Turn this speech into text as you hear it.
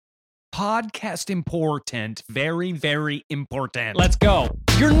Podcast important. Very, very important. Let's go.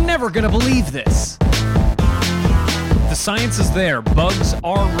 You're never gonna believe this. The science is there. Bugs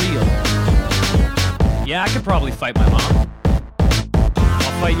are real. Yeah, I could probably fight my mom.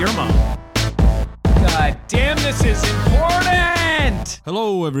 I'll fight your mom. God damn, this is important!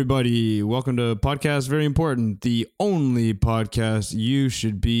 Hello, everybody. Welcome to Podcast Very Important, the only podcast you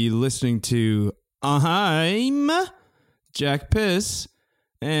should be listening to. I'm Jack Piss,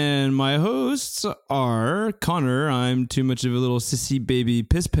 and my hosts are Connor. I'm too much of a little sissy baby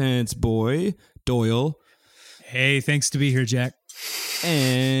piss pants boy, Doyle. Hey, thanks to be here, Jack.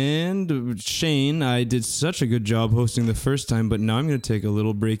 And Shane. I did such a good job hosting the first time, but now I'm going to take a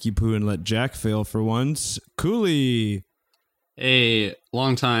little breaky poo and let Jack fail for once. Cooley. Hey,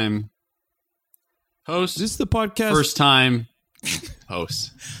 long time host. Is this the podcast? First time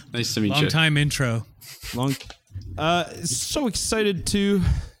host. Nice to meet you. Long time intro. So excited to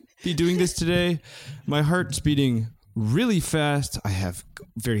be doing this today. My heart's beating really fast. I have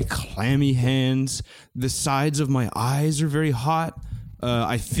very clammy hands. The sides of my eyes are very hot.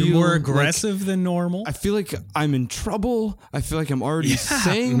 I feel You're more aggressive than normal. I feel like I'm in trouble. I feel like I'm already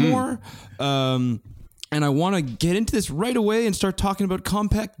saying more. And I want to get into this right away and start talking about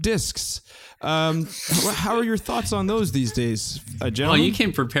compact discs. How are your thoughts on those these days, Oh, gentlemen? you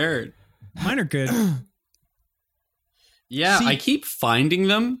came prepared. Mine are good. Yeah, See- I keep finding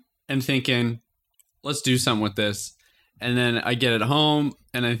them and thinking, let's do something with this. And then I get it home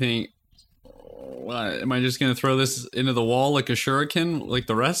and I think, what, am I just going to throw this into the wall like a shuriken like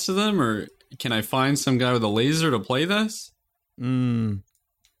the rest of them? Or can I find some guy with a laser to play this? Name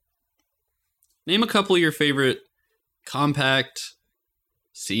a couple of your favorite compact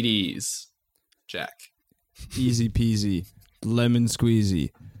CDs, Jack. Easy peasy, lemon squeezy.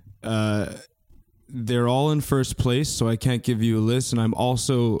 They're all in first place, so I can't give you a list, and I'm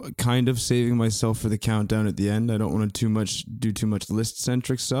also kind of saving myself for the countdown at the end. I don't want to do too much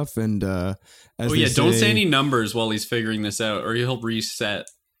list-centric stuff, and don't say any numbers while he's figuring this out, or he'll reset.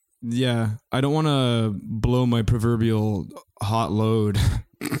 Yeah, I don't want to blow my proverbial hot load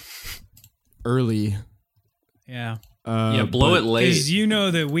early. Yeah. Blow it late. Because you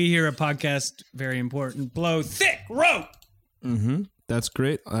know that we here at Podcast Very Important blow thick rope. Mm-hmm. That's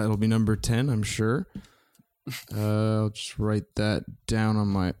great. That'll be number 10, I'm sure. I'll just write that down on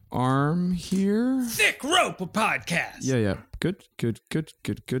my arm here. Thick rope, a podcast. Yeah.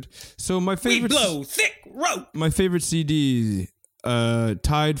 Good. So my We favorite... blow thick rope. My favorite CD,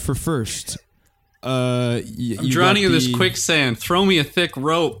 tied for first. I'm drowning in this quicksand. Throw me a thick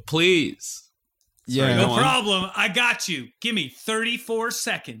rope, please. Yeah. No problem. I got you. Give me 34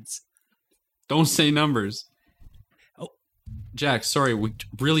 seconds. Don't say numbers. Oh. Jack, sorry, we're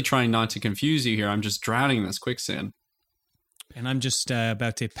really trying not to confuse you here. I'm just drowning in this quicksand. And I'm just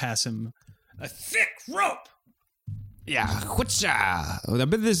about to pass him a thick rope. Yeah. I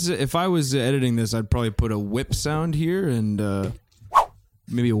bet this. If I was editing this, I'd probably put a whip sound here and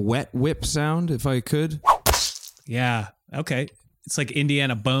maybe a wet whip sound if I could. Yeah. Okay. It's like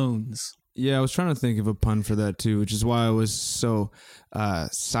Indiana Bones. Yeah, I was trying to think of a pun for that too, which is why I was so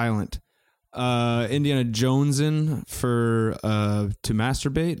silent. Indiana Jonesin for to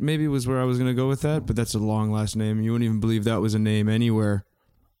masturbate maybe was where I was going to go with that, but that's a long last name. You wouldn't even believe that was a name anywhere.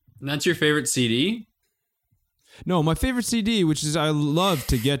 And that's your favorite CD? No, my favorite CD, which is I love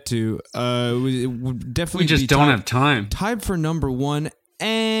to get to, would definitely We just don't have time. Tied for number 1,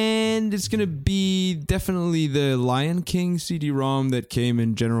 and it's going to be definitely the Lion King CD-ROM that came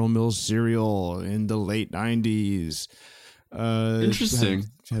in General Mills cereal in the late 90s. Interesting.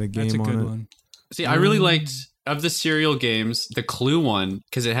 Had a game That's a on good it. one. See, I really liked, of the cereal games, the Clue one,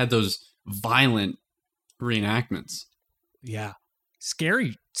 because it had those violent reenactments. Yeah.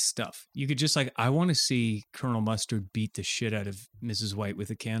 Scary stuff. You could just I want to see Colonel Mustard beat the shit out of Mrs. White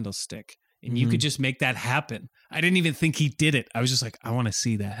with a candlestick. And you could just make that happen. I didn't even think he did it. I was just I want to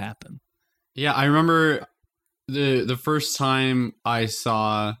see that happen. Yeah, I remember the first time I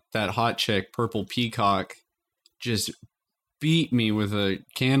saw that hot chick, Purple Peacock, just beat me with a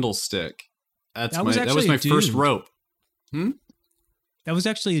candlestick. That was my first rope. That was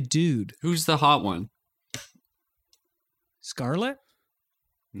actually a dude. Who's the hot one? Scarlet?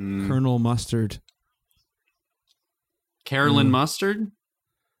 Colonel Mustard. Carolyn Mustard?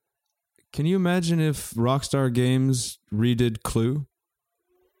 Can you imagine if Rockstar Games redid Clue?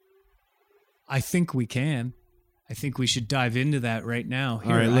 I think we can. I think we should dive into that right now.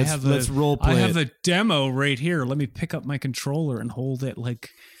 Here, All right, let's role play I have it. a demo right here. Let me pick up my controller and hold it like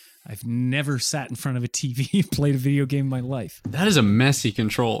I've never sat in front of a TV and played a video game in my life. That is a messy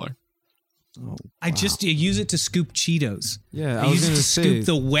controller. Oh, I just use it to scoop Cheetos. Yeah, I I was use it going to to say scoop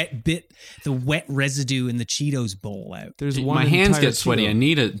the wet residue in the Cheetos bowl out. there's one My hands entire get sweaty. Cheeto. I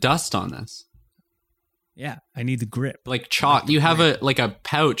need a dust on this. Yeah, I need the grip. Like chalk. You have a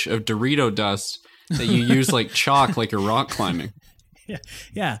pouch of Dorito dust that you use like chalk, like you're rock climbing.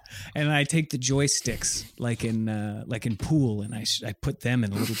 Yeah, and I take the joysticks like in pool, and I put them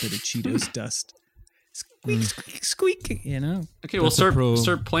in a little bit of Cheetos dust. Squeak, squeak, squeak. You know. Okay, we'll That's a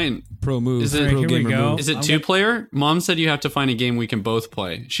start playing. Pro move. Is it- pro Here we gamer go. move. Is it I'm 2-player? Mom said you have to find a game we can both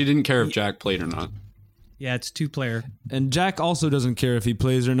play. She didn't care if Jack played or not. Yeah, it's 2-player. And Jack also doesn't care if he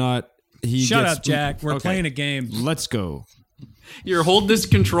plays or not. He Shut gets, up, Jack. We're Okay. playing a game. Let's go. Here, hold this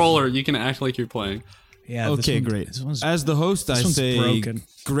controller. You can act like you're playing. Yeah. this Okay, one- great. This one's As the host, I one's say, broken.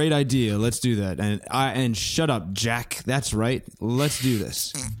 great idea. Let's do that. And shut up, Jack. That's right. Let's do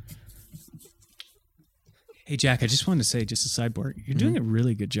this. Hey, Jack, I just wanted to say, just a sidebar, you're doing a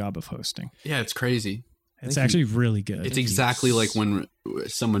really good job of hosting. Yeah, it's crazy. It's actually really good. It's exactly like when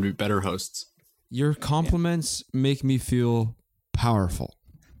someone would be better hosts. Your compliments make me feel powerful.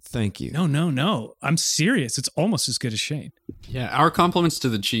 Thank you. No. I'm serious. It's almost as good as Shane. Yeah, our compliments to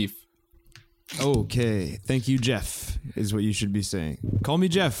the chief. Okay. Thank you, Jeff, is what you should be saying. Call me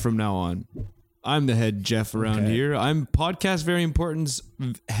Jeff from now on. I'm the head Jeff around Okay. here. I'm Podcast Very Important's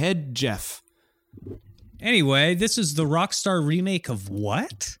head Jeff. Anyway, this is the Rockstar remake of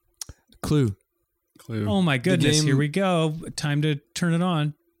what? Clue. Clue. Oh my goodness, game- here we go. Time to turn it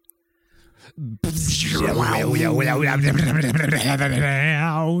on.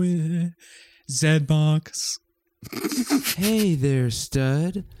 Zedbox. Hey there,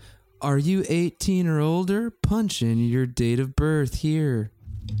 stud. Are you 18 or older? Punch in your date of birth here.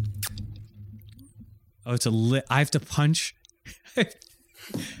 Oh, it's I have to punch. I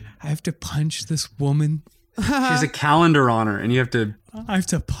have to punch this woman. She has a calendar on her, and you have to I have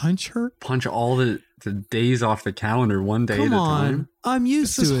to punch her. punch all the days off the calendar one day Come at a on. time. I'm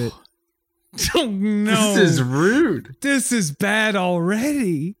used This to is- it. Oh no! This is rude. This is bad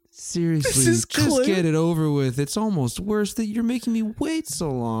already. Seriously, is just Clue. get it over with. It's almost worse that you're making me wait so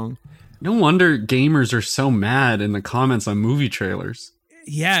long. No wonder gamers are so mad in the comments on movie trailers.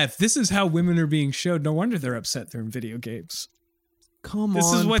 Yeah, if this is how women are being showed, no wonder they're upset they're in video games. Come This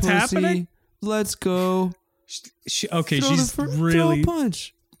on, is what's pussy. happening? Let's go. Okay, Throw she's the really. throw a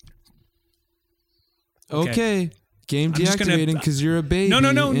punch. Okay. Game I'm just gonna- deactivating because you're a baby.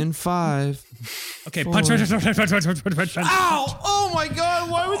 No. In 5. Okay, Four. punch. Ow! Oh my god,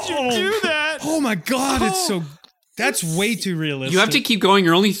 why would you do that? Oh my god, it's so. That's way too realistic. You have to keep going.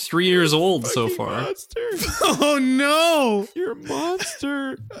 You're only 3 years old so far. Monster. Oh no! You're a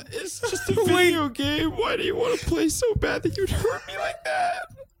monster. It's just a video game. Why do you want to play so bad that you'd hurt me like that?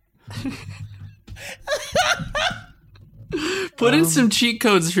 Put in some cheat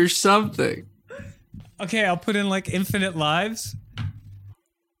codes or something. Okay, I'll put in like infinite lives.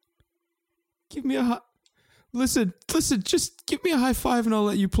 Give me a high... Listen, just give me a high five and I'll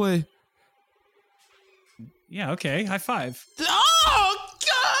let you play. Yeah, okay, high five. Oh,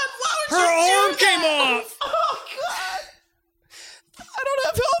 God! Why would Her arm came off! Oh, God! I don't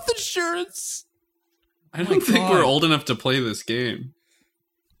have health insurance. I don't think God. we're old enough to play this game.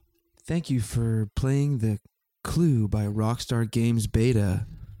 Thank you for playing the Clue by Rockstar Games Beta.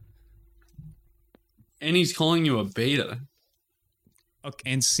 And he's calling you a beta. Okay,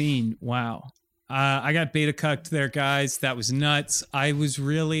 and scene. Wow. I got beta cucked there, guys. That was nuts. I was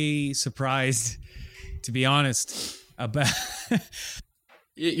really surprised, to be honest, about.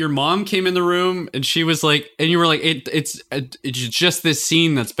 Your mom came in the room and she was like, and you were like, it's just this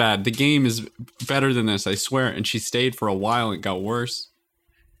scene that's bad. The game is better than this, I swear. And she stayed for a while and it got worse.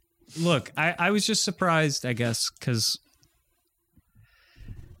 Look, I was just surprised, I guess, because,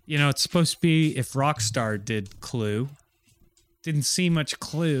 you know, it's supposed to be if Rockstar did Clue. Didn't see much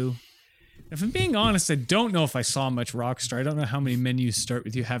Clue. If I'm being honest, I don't know if I saw much Rockstar. I don't know how many menus start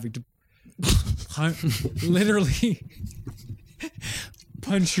with you having to literally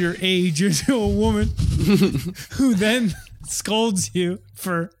punch your age into a woman who then scolds you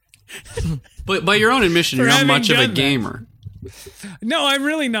for... But by your own admission, For you're not having much of a done that. gamer. No, I'm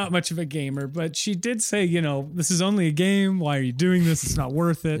really not much of a gamer, but she did say, you know, this is only a game. Why are you doing this? It's not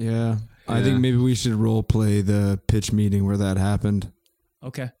worth it. Yeah. I Yeah. think maybe we should role play the pitch meeting where that happened.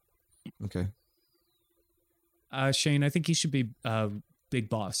 Okay. Okay. Shane, I think he should be Big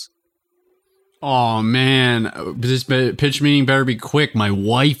Boss. Oh man, this pitch meeting better be quick. My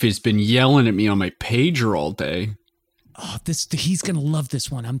wife has been yelling at me on my pager all day. Oh, he's going to love this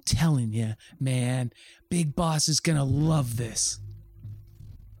one. I'm telling you, man. Big Boss is going to love this.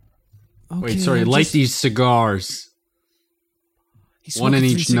 Okay, Wait, sorry, I'm light just- these cigars. He's One in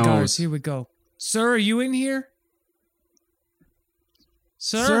smoking each 3 cigars. nose. Here we go. Sir, are you in here?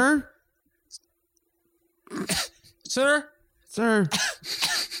 Sir? Sir? Sir.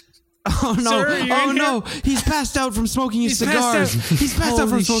 Oh no! Sir, are you Oh in no! He's passed out from smoking his He's passed cigars. out. He's passed out from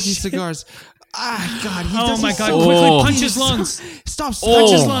Holy smoking shit. cigars. Ah, God! He Oh doesn't my God! stop. Quickly Oh. punch his lungs. Stop!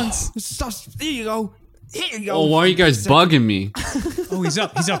 Punch his Oh. lungs. Stop! There you go. Here you go. Oh, why are you guys bugging me? Oh, he's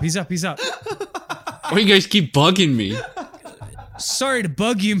up. He's up. He's up. He's up. Why you guys keep bugging me? Sorry to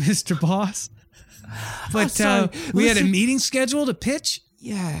bug you, Mr. Boss. But sorry. we had a Listen- meeting scheduled to pitch.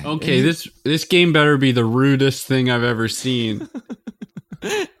 Yeah. Okay, this game better be the rudest thing I've ever seen.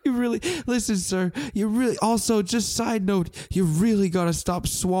 You really listen, sir. You really also just side note. You really gotta stop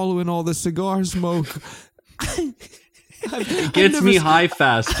swallowing all the cigar smoke. It gets me high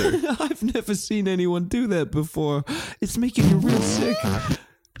faster. I've never seen anyone do that before. It's making me real sick.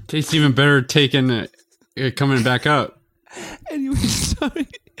 Tastes even better taking it coming back up. Anyway,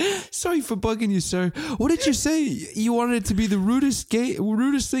 sorry for bugging you, sir. What did you say? You wanted it to be the rudest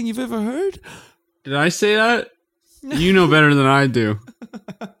thing you've ever heard? Did I say that? You know better than I do.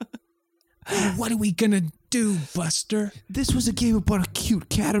 What are we gonna do, Buster? This was a game about a cute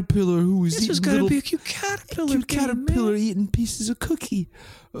caterpillar who was This eating was gonna little be a cute caterpillar. cute game, caterpillar man. eating pieces of cookie.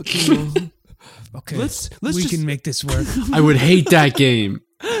 Okay, well, Okay, let's we just can make this work. I would hate that game.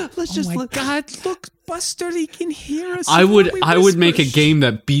 let's Oh just my let, God! Look, Buster, he can hear us. I when we would make a whisper. game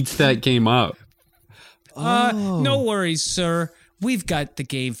that beats that game up. No worries, sir. We've got the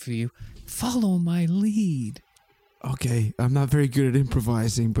game for you. Follow my lead. Okay, I'm not very good at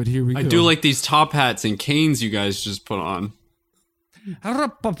improvising, but here we go. I do like these top hats and canes you guys just put on.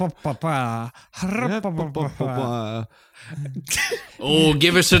 Oh,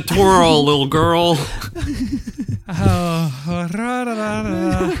 give us a twirl, little girl.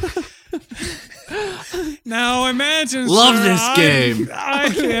 Now imagine, Love sir, this game.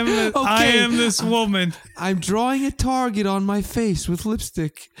 I am this woman. I'm drawing a target on my face with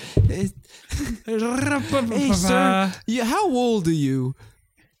lipstick. Hey, sir, how old are you?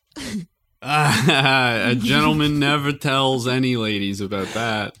 A gentleman never tells any ladies about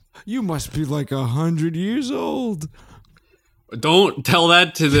that. You must be like 100 years old. Don't tell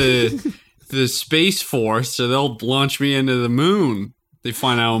that to the Space Force, or they'll launch me into the moon. They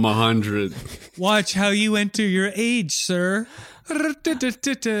find out I'm 100. Watch how you enter your age, sir. Okay,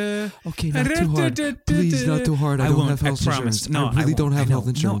 not too hard. Please, not too hard. I don't won't, have health promise. insurance. No, I really won't. don't have I know. health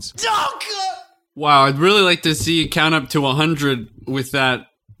insurance. Wow, I'd really like to see you count up to 100 with that,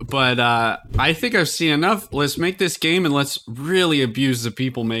 but I think I've seen enough. Let's make this game and let's really abuse the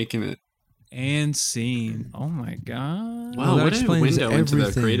people making it. And scene. Oh my God. Wow, that what a explains window into the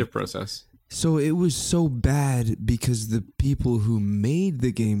everything. creative process. So it was so bad because the people who made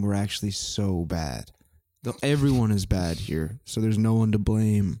the game were actually so bad. Everyone is bad here, so there's no one to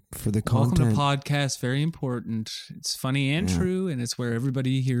blame for the Welcome content. to podcast. Very important. It's funny and true, and it's where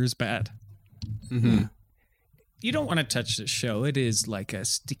everybody here is bad. Mm-hmm. You don't want to touch this show. It is like a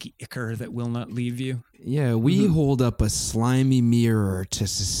sticky ichor that will not leave you. Yeah, we hold up a slimy mirror to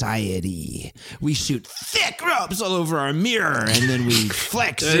society. We shoot thick ropes all over our mirror, and then we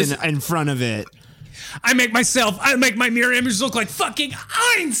flex in front of it. I make my mirror image look like fucking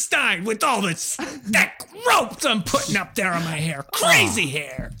Einstein with all this thick ropes I'm putting up there on my hair. Crazy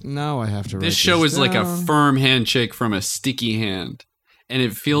hair. Now I have to write This show is like a down. firm handshake from a sticky hand. And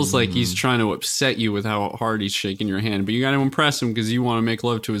it feels like he's trying to upset you with how hard he's shaking your hand. But you got to impress him because you want to make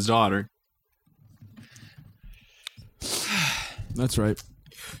love to his daughter. That's right.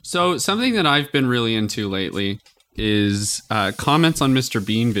 So something that I've been really into lately is comments on Mr.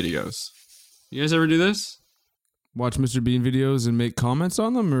 Bean videos. You guys ever do this? Watch Mr. Bean videos and make comments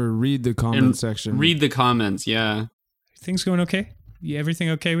on them, or read the comment And section. Read the comments, yeah. Things going okay? Everything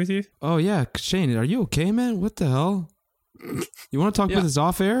okay with you? Oh yeah, Shane, are you okay, man? What the hell? You want to talk Yeah. with us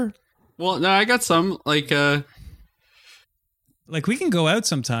off air? Well, no, I got some, like, Like we can go out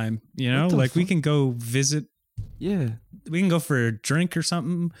sometime, you know? What the Like we fuck? can go visit. Yeah, We can go for a drink or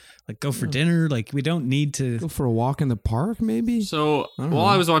something. Like go for dinner. Like we don't need to. go for a walk in the park, maybe. so I don't while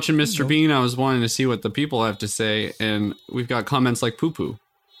know. I was watching Mr. Go. Bean, I was wanting to see what the people have to say. And we've got comments like poo-poo.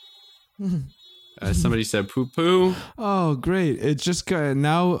 Somebody said poo-poo. Oh, great! It just got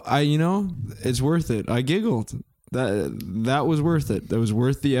now. It's worth it. I giggled. That was worth it. That was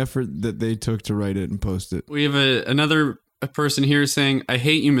worth the effort that they took to write it and post it. We have another person here saying, I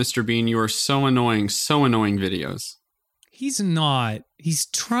hate you, Mr. Bean. You are so annoying videos. He's not. He's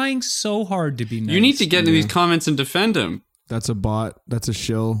trying so hard to be nice. You need to get into these comments and defend him. That's a bot. That's a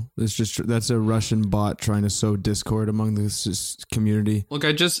shill. That's a Russian bot trying to sow discord among this community. Look,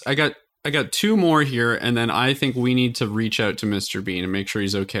 I got got 2 more here, and then I think we need to reach out to Mr. Bean and make sure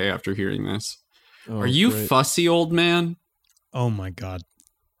he's okay after hearing this. Oh, Are you great. fussy, old man? Oh my God.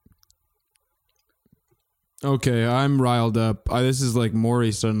 Okay, I'm riled up. This is like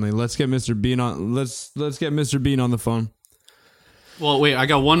Maury suddenly. Let's get Mr. Bean on. Let's get Mr. Bean on the phone. Well, wait, I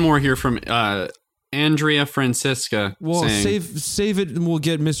got one more here from Andrea Francisca. Well, saying, save it, and we'll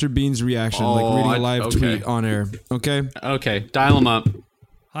get Mr. Bean's reaction, Oh, like reading a live okay. tweet on air. Okay. Okay, dial him up.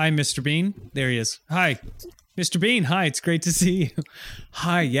 Hi, Mr. Bean. There he is. Hi. Mr. Bean, hi. It's great to see you.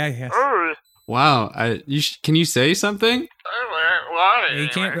 Hi, yeah. Wow, can you say something? You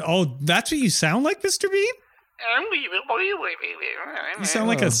can't. Oh, that's what you sound like, Mr. Bean? You sound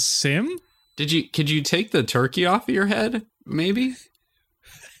like a sim? Could you take the turkey off of your head? Maybe.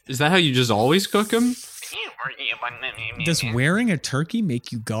 Is that how you just always cook them? Does wearing a turkey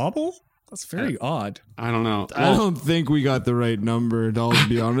make you gobble? That's very odd. I don't know. I don't think we got the right number, to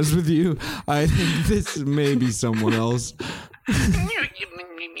be honest with you. I think this may be someone else.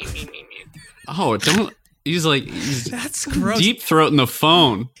 Oh, don't. He's That's gross. deep throating the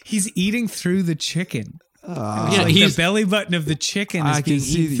phone. He's eating through the chicken. Yeah, Like he's the belly button of the chicken is I being can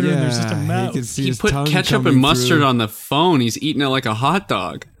see. eaten through, and there's just a Yeah, mouth. you can see he his put tongue ketchup coming and mustard through. on the phone. He's eating it like a hot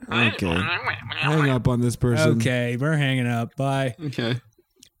dog. Okay, hang up on this person. Okay, we're hanging up. Bye. Okay.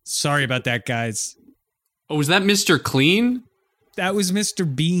 Sorry about that, guys. Oh, was that Mr. Clean? That was Mr.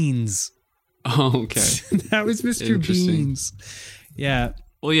 Beans. Oh, okay. That was Mr. Interesting. Beans. Yeah.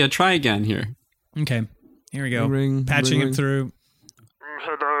 Well, yeah. Try again here. Okay. Here we go. Ring, Patching ring, him through.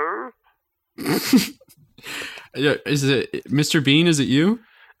 Hello, Yeah, is it Mr. Bean? Is it you?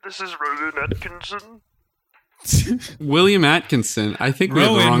 this is Rowan Atkinson. William Atkinson. I think we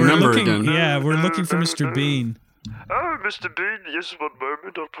have the Rowan, wrong we're number looking. again. Yeah, we're looking for Mr. Bean. Oh, Mr. Bean, yes, one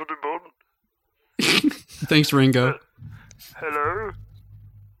moment, I'll put him on. Thanks, Ringo. Hello?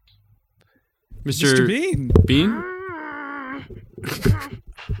 Mr. Bean. Bean?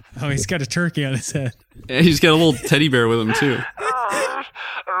 Oh, he's got a turkey on his head. Yeah, he's got a little teddy bear with him too.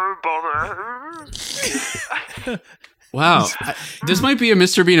 Oh, bother. Wow, this might be a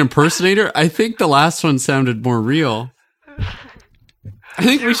Mr. Bean impersonator. I think the last one sounded more real. I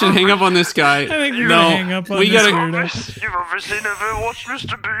think we should hang up on this guy. I think we're no, gonna hang up on we this gotta. weirdo. You've obviously never watched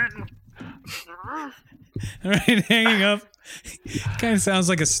Mr. Bean. All right, hanging up. Kind of sounds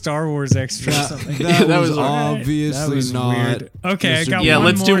like a Star Wars extra or something. That, That was was- obviously That was not. weird. Okay, I Mr. got Bean. Yeah, one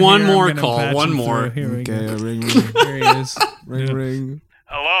let's more do one here. I'm more gonna call, patch one him more. through. Here we Okay, go. ring. There he is. Ring.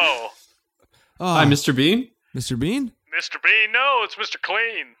 Hello? Oh, Hi, Mr. Bean. Mr. Bean? Mr. Bean? No, it's Mr.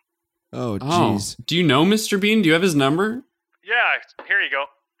 Clean. Oh, Oh, jeez. do you know Mr. Bean? Do you have his number? Yeah, here you go.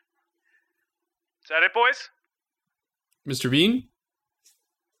 Is that it, boys? Mr. Bean?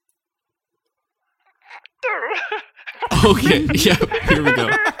 Okay, yeah, here we go.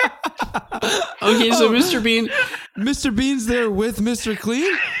 Okay, so Mr. Bean, Mr. Bean's there with Mr.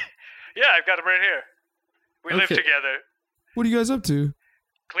 Clean? Yeah, I've got him right here. We live Okay. together. What are you guys up to?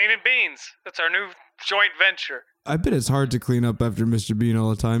 Cleaning beans. That's our new joint venture. I bet it's hard to clean up after Mr. Bean all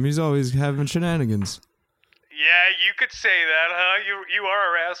the time. He's always having shenanigans. Yeah, you could say that, huh? You are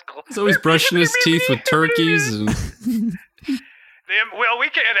a rascal. he's always brushing his teeth with turkeys and Well, we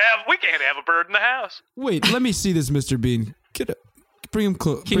can't have a bird in the house. Wait, let me see this, Mr. Bean. Bring him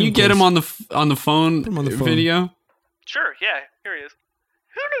close. Can you get him on the phone Put him on the phone. video? Sure, yeah, here he is.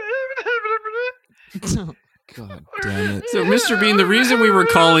 God damn it. So, Mr. Bean, the reason we were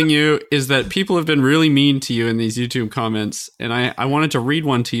calling you is that people have been really mean to you in these YouTube comments, and I wanted to read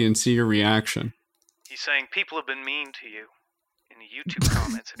one to you and see your reaction. He's saying people have been mean to you in the YouTube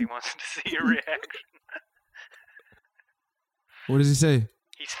comments, and he wants to see your reaction. What does he say?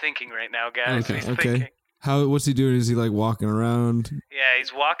 He's thinking right now, guys. Okay, He's okay. thinking. What's he doing? Is he like walking around? Yeah,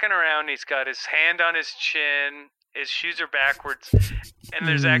 he's walking around. He's got his hand on his chin. His shoes are backwards, and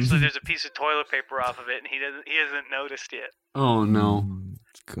there's a piece of toilet paper off of it, and he hasn't noticed yet. Oh no!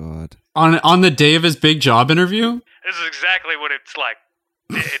 God. On the day of his big job interview. This is exactly what it's like.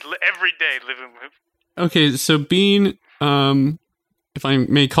 Every day living with. Okay, so Bean, if I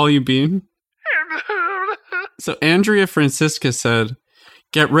may call you Bean. So Andrea Francisca said,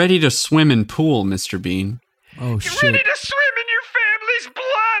 "Get ready to swim in pool, Mr. Bean." Oh, Get shit. ready to swim in your family's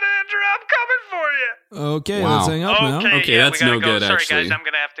blood, Andrew. I'm coming for you. Okay, Wow. let's hang up now. Okay, yeah, that's we gotta no go. good, Sorry, actually. guys, I'm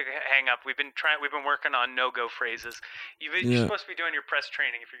gonna have to hang up. We've been working on no-go phrases. You're Yeah. supposed to be doing your press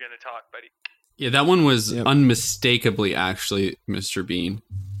training if you're gonna talk, buddy. Yeah, that one was Yep. unmistakably actually Mr. Bean.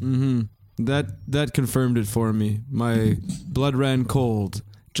 Mm-hmm. That confirmed it for me. My blood ran cold,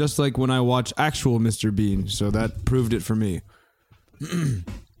 just like when I watched actual Mr. Bean. So that proved it for me.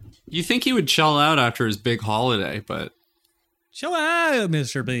 You think he would chill out after his big holiday, but Chill out,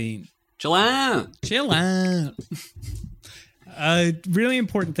 Mr. Bean. Chill out. Chill out. Really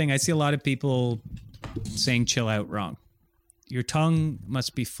important thing. I see a lot of people saying chill out wrong. Your tongue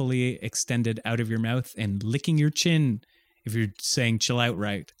must be fully extended out of your mouth and licking your chin if you're saying chill out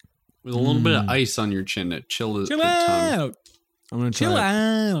right. With a little bit of ice on your chin to chill the tongue. Out. I'm gonna try Chill it.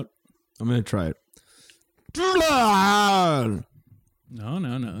 out. I'm gonna try it. Chill out.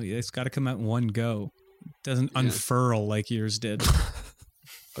 No. It's got to come out in one go. It doesn't unfurl like yours did.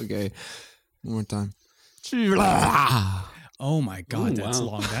 Okay, one more time. Chill out. Oh my God, Ooh, that's wow.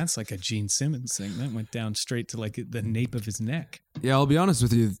 long. That's like a Gene Simmons thing. That went down straight to like the nape of his neck. Yeah, I'll be honest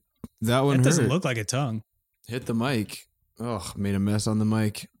with you. That one That doesn't hurt. look like a tongue. Hit the mic. Oh, made a mess on the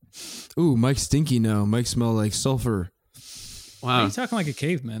mic. Ooh, Mike's stinky now. Mike smell like sulfur. Wow. You're talking like a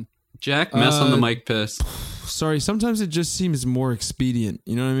caveman. Jack, mess on the mic piss. Sorry, sometimes it just seems more expedient.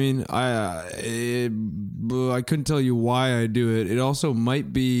 You know what I mean? I couldn't tell you why I do it. It also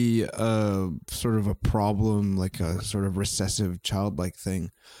might be sort of a problem, like a sort of recessive childlike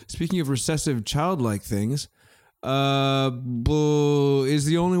thing. Speaking of recessive childlike things, is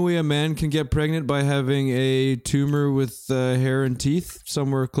the only way a man can get pregnant by having a tumor with hair and teeth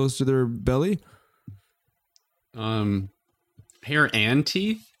somewhere close to their belly? Hair and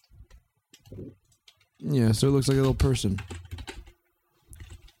teeth? Yeah, so it looks like a little person.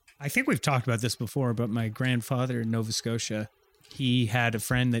 I think we've talked about this before, but my grandfather in Nova Scotia, he had a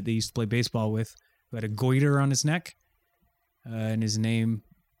friend that they used to play baseball with who had a goiter on his neck, and his name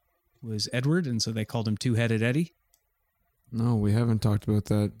was Edward, and so they called him Two-Headed Eddie. No, we haven't talked about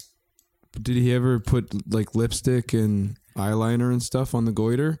that. Did he ever put like lipstick and eyeliner and stuff on the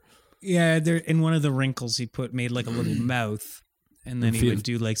goiter? Yeah, there in one of the wrinkles he made like a little mouth, and then And he feel- would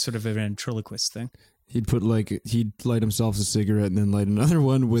do like sort of a ventriloquist thing. He'd light himself a cigarette and then light another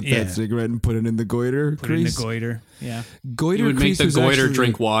one with Yeah. that cigarette and put it in the goiter Put it in crease. the goiter. Yeah. Goiter He would make crease the was goiter actually-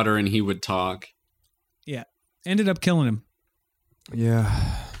 drink water and he would talk. Yeah. Ended up killing him.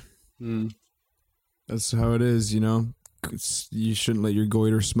 Yeah, Mm. that's how it is. You know, you shouldn't let your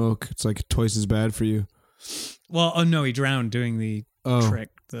goiter smoke. It's like twice as bad for you. Well, oh no, he drowned doing the Oh,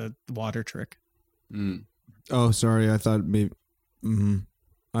 trick, the water trick. Mm. oh, sorry. I thought maybe.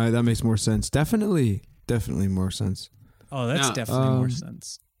 That makes more sense. Definitely more sense. Oh, that's Now, definitely more um,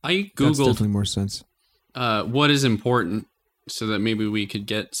 sense. I That's Googled definitely more sense. what is important so that maybe we could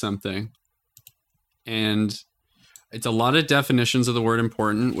get something. And it's a lot of definitions of the word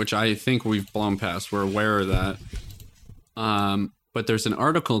important, which I think we've blown past. We're aware of that. But there's an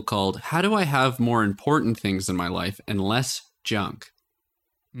article called How Do I Have More Important Things in My Life and Less Junk?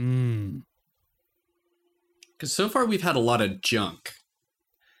 Mm. Because so far we've had a lot of junk.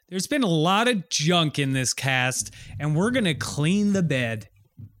 There's been a lot of junk in this cast, and we're going to clean the bed.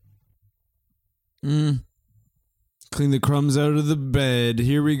 Clean the crumbs out of the bed.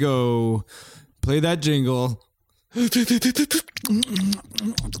 Here we go. Play that jingle.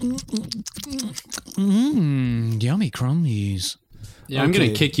 Yummy crumblies. Yeah, I'm going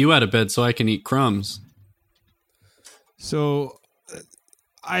Okay. to kick you out of bed so I can eat crumbs. So,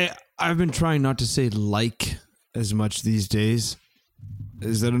 I've been trying not to say like as much these days.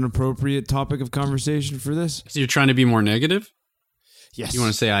 Is that an appropriate topic of conversation for this? So you're trying to be more negative? Yes. You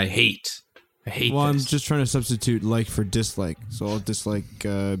want to say I hate Well, I'm this. just trying to substitute like for dislike. So I'll dislike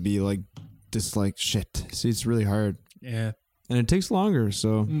be like dislike shit. See, it's really hard, Yeah. and it takes longer.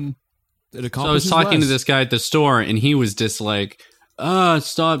 So it So I was accomplishes talking to less. this guy at the store, and he was just like,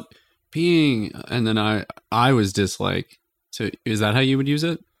 stop peeing. And then I was just like, so is that how you would use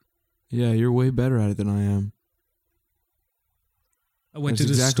it? Yeah, you're way better at it than I am. I went That's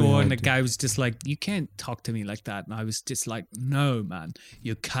to the exactly store how and I the do. guy was just like, you can't talk to me like that. And I was just like, no, man,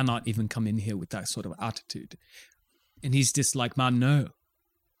 you cannot even come in here with that sort of attitude. And he's just like, man, no.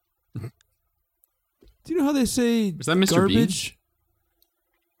 Do you know how they say Was that Mr. garbage?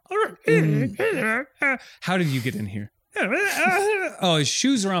 How did you get in here? Oh, his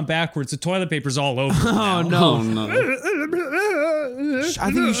shoes are on backwards. The toilet paper's all over. him Oh now. Oh, no.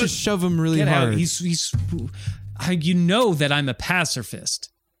 I think you should shove him really Get hard. out. You know that I'm a pacifist.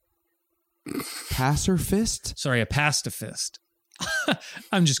 Passer fist? Sorry, a pacifist.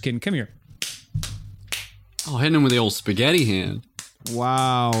 I'm just kidding. Come here. Oh, hitting him with the old spaghetti hand.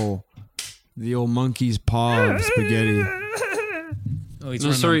 Wow. The old monkey's paw of spaghetti. Oh, he's No,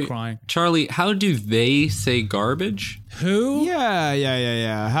 running sorry. around crying. Charlie, how do they say garbage? Who?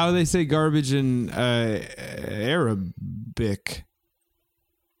 Yeah. How they say garbage in Arabic.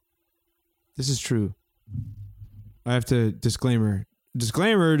 This is true. I have to disclaimer.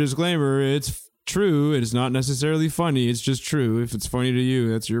 Disclaimer. It's true. It's not necessarily funny. It's just true. If it's funny to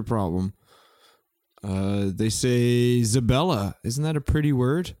you, that's your problem. They say Zabella. Isn't that a pretty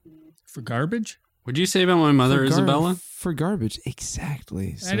word? For garbage? What'd you say about my mother, For Isabella? For garbage,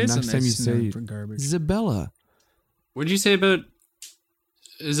 exactly. So That is a next time you nice say name for garbage. Isabella, What'd you say about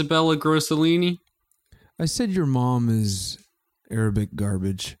Isabella Grossolini? I said your mom is Arabic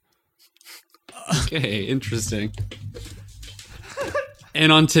garbage. Okay, interesting.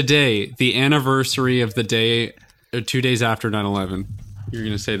 And on today, the anniversary of the day, 2 days after 9/11, you're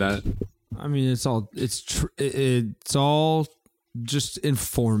gonna say that? I mean, it's all just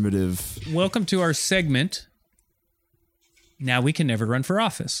informative. Welcome to our segment. Now we can never run for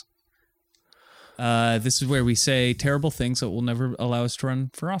office. This is where we say terrible things that will never allow us to run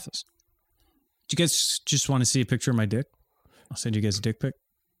for office. Do you guys just want to see a picture of my dick? I'll send you guys a dick pic.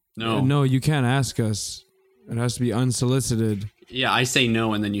 No. No, you can't ask us. It has to be unsolicited. Yeah, I say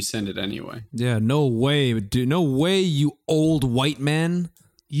no, and then you send it anyway. Yeah, no way, dude. No way, you old white man.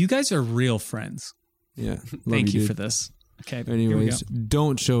 You guys are real friends. Yeah. Thank you dude. for this. Okay. Anyways,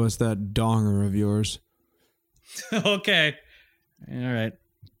 don't show us that donger of yours. here we go. Okay. All right.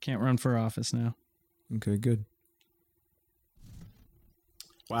 Can't run for office now. Okay, good.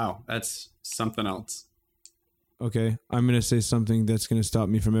 Wow, that's something else. Okay, I'm going to say something that's going to stop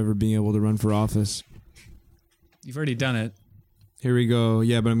me from ever being able to run for office. You've already done it. Here we go.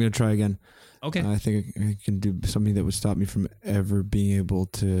 Yeah, but I'm going to try again. Okay. I think I can do something that would stop me from ever being able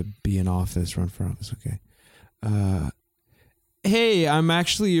to be in office, run for office. Okay. Hey, I'm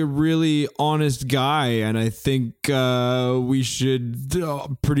actually a really honest guy, and I think we should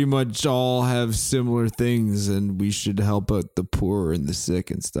pretty much all have similar things, and we should help out the poor and the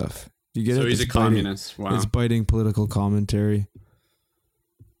sick and stuff. You get it? So he's a It's biting- communist. Wow. It's biting political commentary.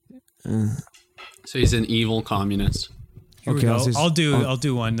 So he's an evil communist. Here we Okay, go. I'll say- I'll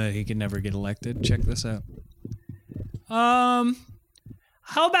do one that he can never get elected. Check this out. How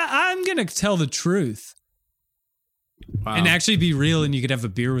about I'm gonna tell the truth Wow. and actually be real, and you could have a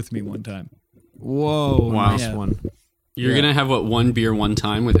beer with me one time. Whoa, Wow. nice Yeah. one. You're Yeah. gonna have what, one beer one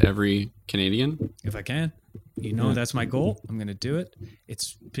time with every Canadian? If I can. You know, that's my goal. I'm going to do it.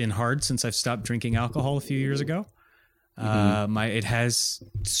 It's been hard since I've stopped drinking alcohol a few years ago. It has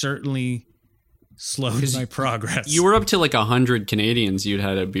certainly slowed my progress. You were up to like 100 Canadians you'd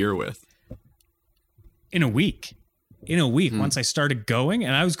had a beer with. in a week. Once I started going,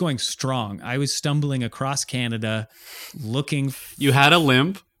 and I was going strong. I was stumbling across Canada looking. You had a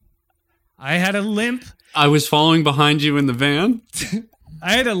limp. I had a limp. I was following behind you in the van.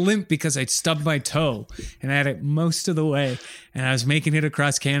 I had a limp because I'd stubbed my toe, and I had it most of the way, and I was making it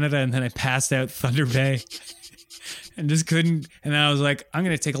across Canada, and then I passed out Thunder Bay and just couldn't. And then I was like, I'm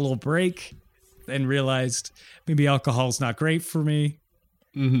going to take a little break, and realized maybe alcohol's not great for me.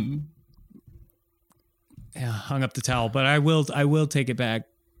 Mm-hmm. Yeah, hung up the towel, but I will take it back,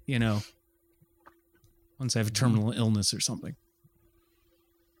 once I have a terminal illness or something.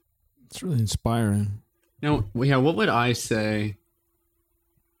 It's really inspiring. Now, yeah, what would I say?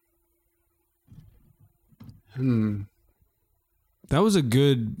 That was a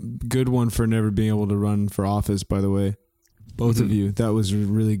good one for never being able to run for office, by the way. Both of you. That was a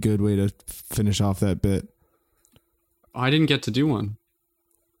really good way to finish off that bit. I didn't get to do one.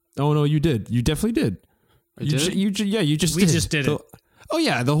 Oh, no, you did. You definitely did. I did? You just We did. just did it. Oh,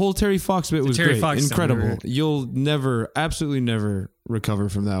 yeah. The whole Terry Fox bit was Terry great. Fox stuff, Incredible. right. You'll absolutely never recover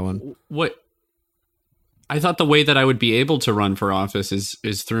from that one. What? I thought the way that I would be able to run for office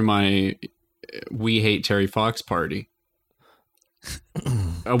is through my We Hate Terry Fox party.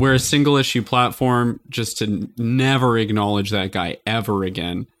 We're a single issue platform just to never acknowledge that guy ever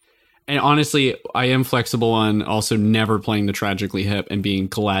again. And honestly, I am flexible on also never playing the Tragically Hip and being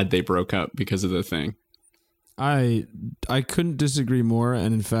glad they broke up because of the thing. I couldn't disagree more,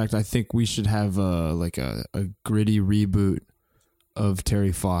 and in fact, I think we should have a gritty reboot of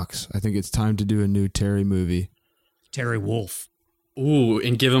Terry Fox. I think it's time to do a new Terry movie. Terry Wolf. Ooh,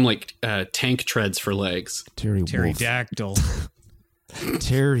 and give him like tank treads for legs. Terry Wolf. Pterodactyl.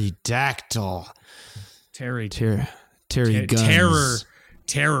 Pterodactyl. Terry. Terry Guns.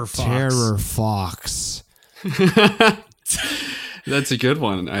 Terror Fox. Terror Fox. That's a good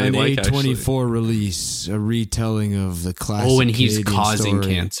one. I An like A24 actually. release, a retelling of the classic. Oh, and he's Canadian causing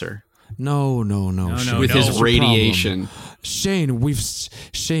story. cancer No. no, with no. his What's the radiation. Shane, we've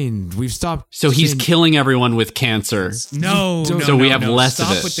stopped. So he's Shane, killing everyone with cancer. No, So no, we no, have no. less of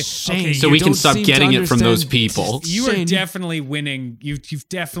Stop it. with the- Shane, okay, So you we can don't stop seem to getting it from those understand- people. you are Shane, definitely winning. You've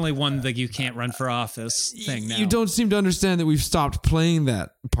definitely won the you can't run for office thing now. You don't seem to understand that we've stopped playing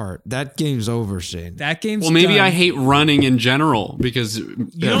that part. That game's over, Shane. That game's Well, maybe done. I hate running in general because You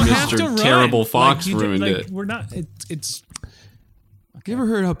don't have to Mr. run. Terrible Fox Like, you ruined like, it. We're not. It's. You ever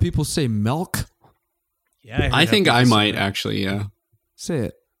heard how people say milk? Yeah, I heard think how I people might say actually, yeah. Say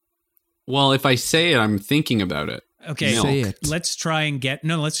it. Well, if I say it, I'm thinking about it. Okay, Milk. Say it. let's try and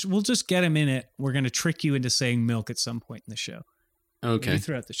we'll just get him in it. We're going to trick you into saying milk at some point in the show. Okay. Maybe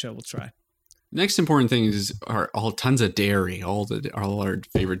throughout the show, we'll try. Next important thing is all tons of dairy. All our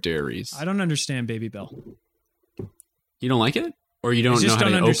favorite dairies. I don't understand Baby Bell. You don't like it, or you I don't know just how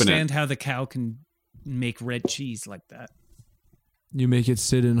don't to open understand it. how the cow can make red cheese like that. You make it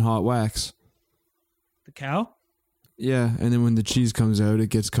sit in hot wax. The cow? Yeah, and then when the cheese comes out, it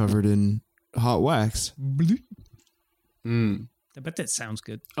gets covered in hot wax. Mm. I bet that sounds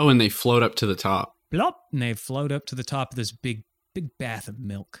good. Oh, and they float up to the top. Blop, and they float up to the top of this big bath of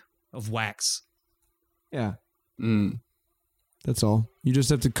milk, of wax. Yeah, Mm. that's all. You just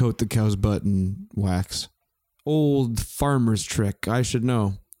have to coat the cow's butt in wax. Old farmer's trick. I should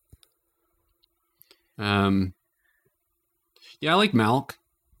know. Yeah, I like milk.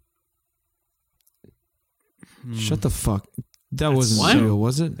 Shut the fuck. That That's- wasn't What? real,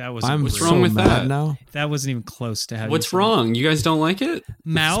 was it? That wasn't I'm real. What's wrong so with mad that? now. That wasn't even close to how What's you said it. wrong? You guys don't like it?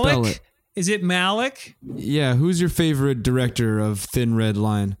 Malik? Spell it. Is it Malik? Yeah, who's your favorite director of Thin Red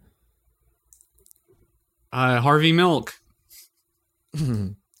Line? Harvey Milk.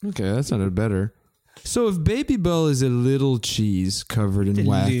 Okay, that sounded better. So if Baby Bell is a little cheese covered in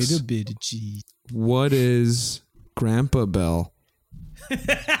wax, bit of cheese. what is Grandpa Bell?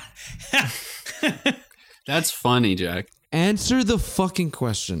 That's funny, Jack. Answer the fucking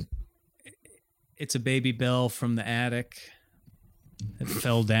question. It's a Baby Bell from the attic that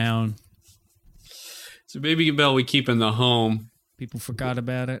fell down. So Baby Bell we keep in the home. People forgot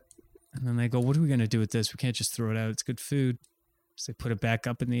about it. And then they go, what are we going to do with this? We can't just throw it out. It's good food. So they put it back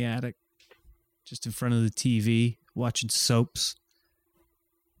up in the attic, just in front of the TV, watching soaps.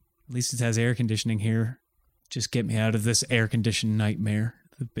 At least it has air conditioning here. Just get me out of this air-conditioned nightmare.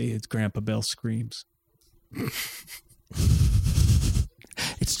 The Grandpa Bell screams.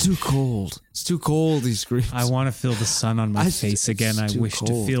 It's too cold. It's too cold, he screams. I want to feel the sun on my face again. I it's too wish to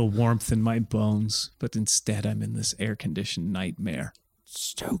cold. feel warmth in my bones, but instead I'm in this air-conditioned nightmare.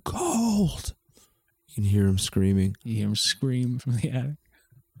 It's too cold. You can hear him screaming. You hear him scream from the attic.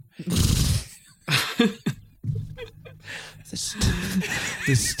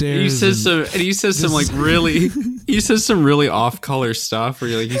 The stairs. He says some like really he says some really off-color stuff where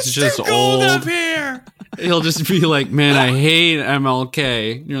you're like he's just old. here. He'll just be like, "Man, I hate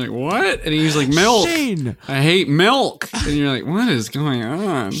MLK." And you're like, "What?" And he's like, "Milk. Shane! I hate milk." And you're like, "What is going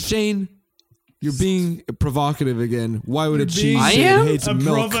on?" Shane, you're being provocative again. Why would a cheese I say am? it hates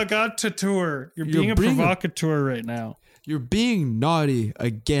milk? provocateur. You're being a provocateur right now. You're being naughty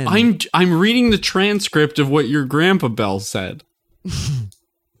again. I'm reading the transcript of what your Grandpa Bell said.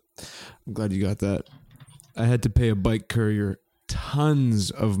 I'm glad you got that. I had to pay a bike courier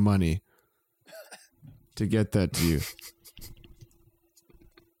tons of money to get that to you.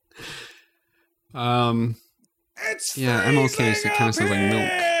 Yeah, MLK kind of sounds like milk.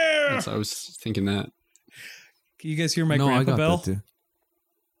 That's I was thinking that. Can you guys hear my no, I Grandpa got Bell? that too.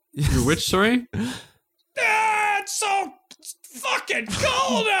 Your which story? It's so fucking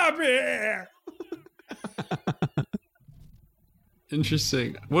cold up here.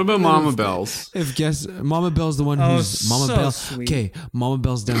 Interesting. What about Mama Bells? If guess Mama Bell's the one who's Mama so Bell. sweet. Okay, Mama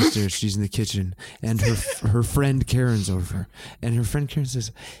Bell's downstairs. She's in the kitchen, and her friend Karen's over. And her friend Karen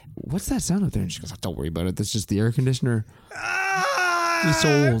says, "What's that sound up there?" And she goes, "Don't worry about it. That's just the air conditioner. It's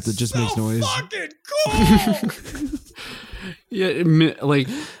so old. It just makes noise." Fucking cold. Yeah, like,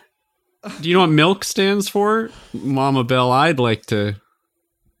 do you know what milk stands for? Mama Bell, I'd like to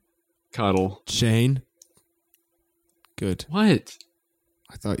cuddle. Shane, good. What?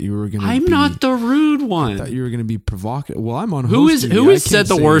 I thought you were gonna. I'm be, not the rude I one. thought you were gonna be provocative. Well, I'm on. Who has hosting you. I said can't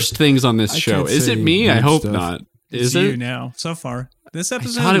the say- worst things on this I show? can't Is it say me? I weird hope stuff. not. It's Is you it? now so far. This I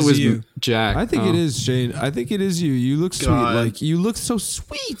episode thought it is was you. Jack. I think Oh. it is Shane. I think it is you. You look sweet. God. Like you look so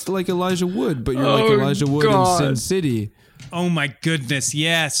sweet, like Elijah Wood, but you're like Oh, Elijah Wood God. in Sin City. Oh my goodness!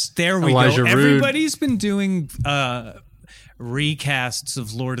 Yes, there we Elijah go. Rude. Everybody's been doing recasts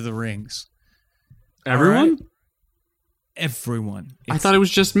of Lord of the Rings. Everyone? All right? Everyone. I thought it was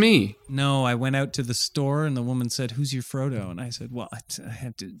just me. No, I went out to the store and the woman said, "Who's your Frodo?" And I said, "Well, I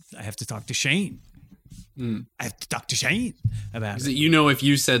have to talk to Shane. I have to talk to Shane about Because it." you know, if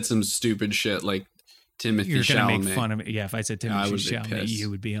you said some stupid shit like Timothy You're gonna Chalamet, make fun of me. Yeah, if I said I Timothy would be Chalamet, pissed. you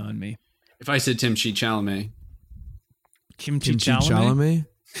would be on me. if I said Timothy Chalamet, Kimchi Kimchi Chalamet. Chalamet.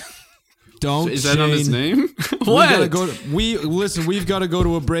 Don't. is that not his Shane. name? We What? gotta go. We've got to go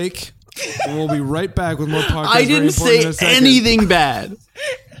to a break. And we'll be right back with more podcasts. I Very didn't important in say a second. anything bad.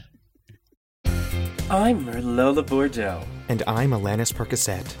 I'm Merlola Bordeaux, And I'm Alanis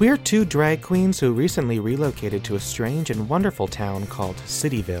Percocet. We're two drag queens who recently relocated to a strange and wonderful town called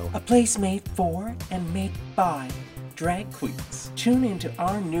Cityville. A place made for and made by drag queens. Tune into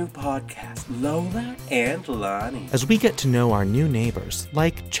our new podcast, Lola and Lonnie. As we get to know our new neighbors,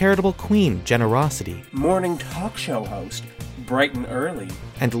 like charitable queen Generosity, Morning talk show host, bright and early.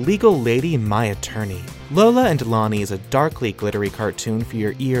 and legal lady My Attorney. Lola and Lonnie is a darkly glittery cartoon for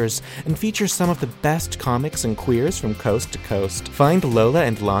your ears and features some of the best comics and queers from coast to coast. Find Lola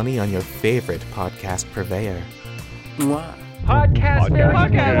and Lonnie on your favorite podcast purveyor. Mwah. Podcast very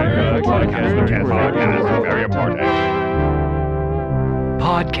important.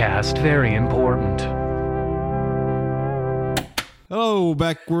 Podcast very important. Oh,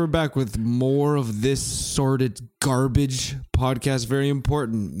 we're back with more of this sordid garbage podcast. Very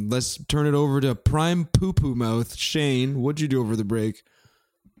important. Let's turn it over to Prime Poo Poo Mouth. Shane, what'd you do over the break?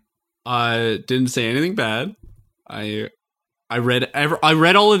 I didn't say anything bad. I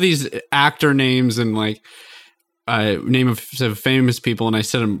read all of these actor names and like name of famous people, and I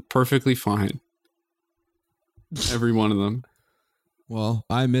said them perfectly fine. Every one of them. Well,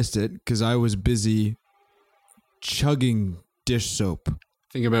 I missed it because I was busy chugging dish soap.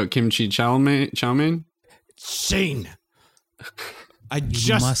 Think about kimchi chow mein. Shane,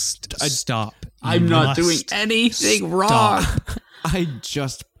 You must stop. I'm not doing anything wrong. I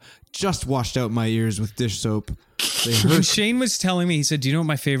just washed out my ears with dish soap. They hurt. Shane was telling me, he said, do you know what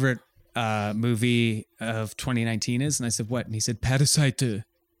my favorite movie of 2019 is? And I said, what? And he said, Parasite.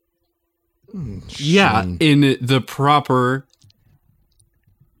 Yeah, Shane. in the proper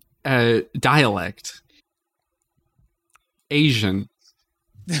dialect. Asian.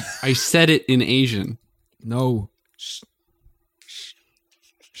 I said it in Asian. No.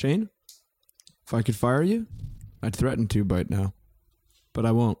 Shane, if I could fire you, I'd threaten to right now, but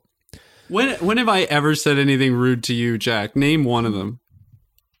I won't. When have I ever said anything rude to you, Jack? Name one of them.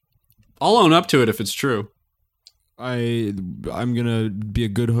 I'll own up to it if it's true. I'm gonna be a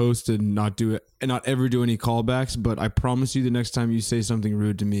good host and not ever do any callbacks. But I promise you, the next time you say something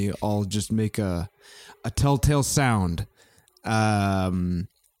rude to me, I'll just make a telltale sound.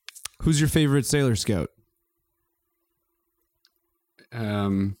 Who's your favorite Sailor Scout?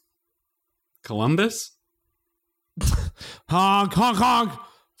 Columbus? Honk, honk, honk,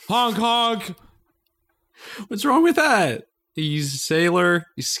 honk, honk. What's wrong with that? He's a sailor.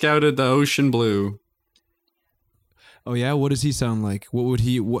 He scouted the ocean blue. Oh yeah, what does he sound like? What would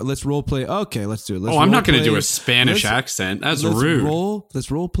he? Let's role play. Okay, let's do it. Let's I'm not role going to do play- a Spanish let's- accent. That's let's rude.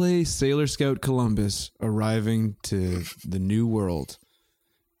 Let's role play Sailor Scout Columbus arriving to the new world.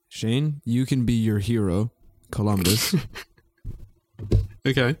 Shane, you can be your hero, Columbus.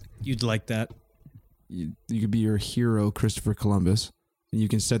 Okay. You'd like that. you could be your hero, Christopher Columbus, and you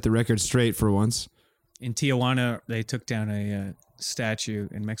can set the record straight for once. In Tijuana, they took down a statue.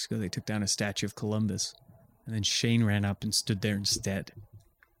 In Mexico, they took down a statue of Columbus. And then Shane ran up and stood there instead.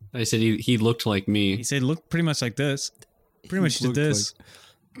 I said he looked like He me. said, look pretty much like this. Pretty much did looked this.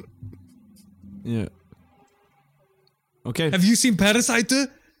 Yeah. Okay. Have you seen Parasite?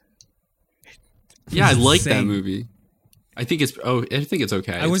 Yeah, I like that Insane. movie. I think it's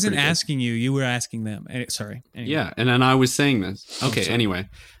okay. I wasn't asking you. You were asking them. Sorry. Anyway. Yeah, and then I was saying this. Okay, anyway,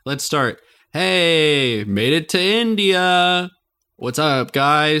 let's start. Hey, made it to India. What's up,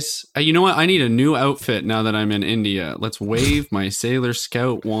 guys? You know what? I need a new outfit now that I'm in India. Let's wave my Sailor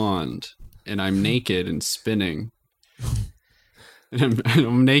Scout wand. And I'm naked and spinning. And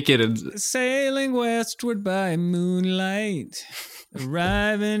I'm naked and... Sailing westward by moonlight,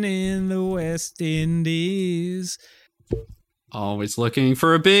 arriving in the West Indies. Always looking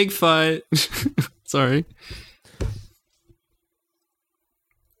for a big fight. Sorry.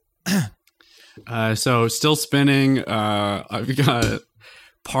 So still spinning. I've got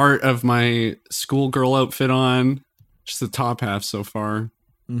part of my schoolgirl outfit on, just the top half so far.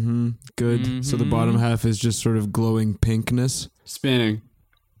 Mm-hmm. Good. So the bottom half is just sort of glowing pinkness. Spinning.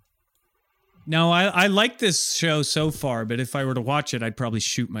 No, I like this show so far, but if I were to watch it, I'd probably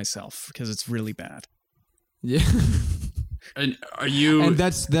shoot myself because it's really bad. Yeah. And are you? And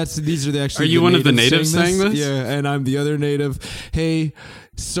these are the actually. Are you one of the natives saying saying this? Yeah, and I'm the other native. Hey,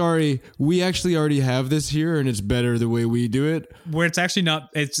 sorry, we actually already have this here, and it's better the way we do it. Where it's actually not.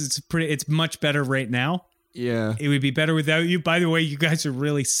 It's much better right now. Yeah, It would be better without you. By the way, you guys are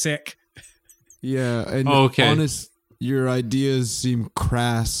really sick. yeah. And Okay. honest, your ideas seem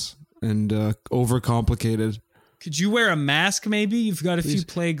crass and overcomplicated. Could you wear a mask? Maybe you've got a few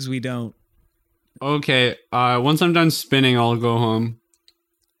plagues we don't. Okay. Once I'm done spinning, I'll go home.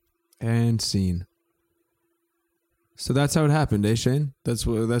 And scene. So that's how it happened, eh, Shane? That's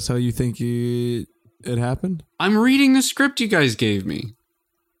how you think It happened? I'm reading the script you guys gave me.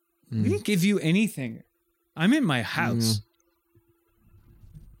 We didn't give you anything. I'm in my house.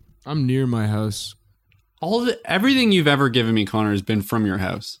 I'm near my house. Everything you've ever given me, Connor, has been from your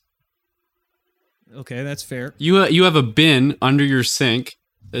house. Okay, that's fair. You have a bin under your sink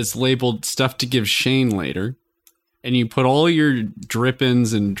that's labeled stuff to give Shane later, and you put all your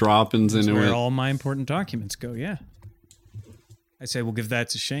drip-ins and drop-ins That's into where it. all my important documents go, yeah. I say we'll give that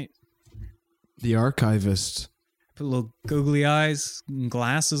to Shane. The archivist. Put little googly eyes and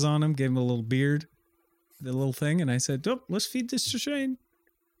glasses on him, gave him a little beard, the little thing, and I said, oh, let's feed this to Shane.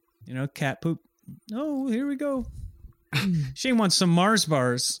 You know, cat poop. Oh, here we go. Shane wants some Mars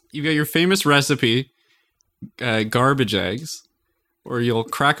bars. You got your famous recipe, garbage eggs, or you'll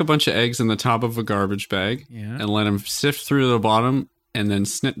crack a bunch of eggs in the top of a garbage bag and let them sift through the bottom and then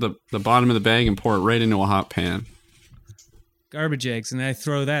snip the bottom of the bag and pour it right into a hot pan. Garbage eggs, and I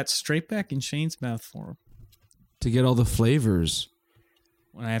throw that straight back in Shane's mouth for him. To get all the flavors.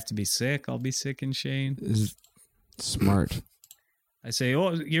 When I have to be sick, I'll be sick in Shane. Is smart. I say,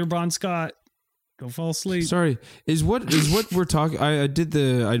 oh, you're Bon Scott. Go fall asleep. Sorry, is what we're talking? I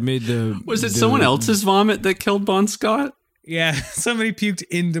made the. Was it someone else's vomit that killed Bon Scott? Yeah, somebody puked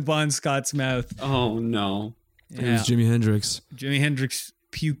into Bon Scott's mouth. Oh no! It was Jimi Hendrix. Jimi Hendrix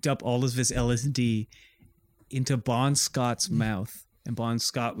puked up all of his LSD into Bon Scott's mouth, and Bon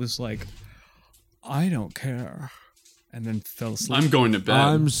Scott was like, "I don't care," and then fell asleep. I'm going to bed.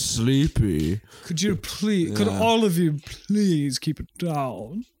 I'm sleepy. Could all of you please keep it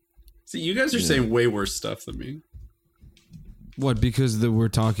down? See, you guys are saying way worse stuff than me. What? Because we're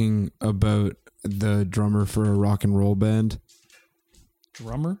talking about the drummer for a rock and roll band.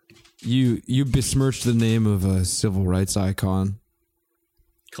 Drummer? You besmirched the name of a civil rights icon.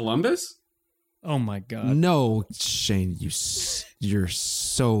 Columbus? Oh my God! No, Shane, you're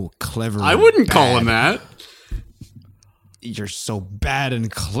so clever. I wouldn't call him that. You're so bad and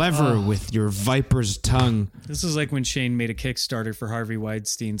clever with your viper's tongue. This is like when Shane made a Kickstarter for Harvey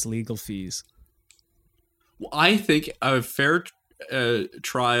Weinstein's legal fees. Well, I think a fair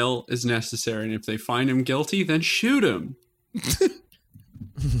trial is necessary, and if they find him guilty, then shoot him.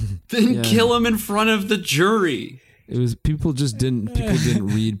 Then kill him in front of the jury. It was people didn't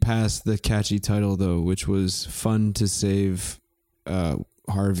read past the catchy title though, which was "Fun to Save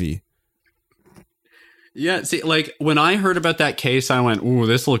Harvey." Yeah, see, like when I heard about that case, I went, "Ooh,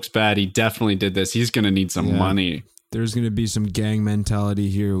 this looks bad. He definitely did this. He's gonna need some money." There's gonna be some gang mentality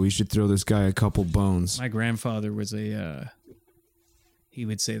here. We should throw this guy a couple bones. My grandfather was he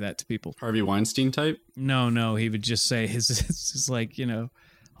would say that to people. Harvey Weinstein type? No, he would just say it's just like, you know,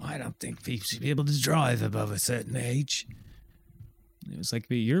 I don't think people should be able to drive above a certain age. It was like, what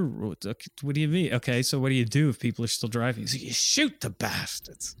do you mean? Okay, so what do you do if people are still driving? So you shoot the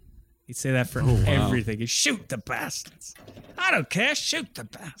bastards. He'd say that for everything. You shoot the bastards. I don't care. Shoot the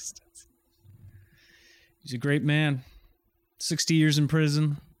bastards. He's a great man. 60 years in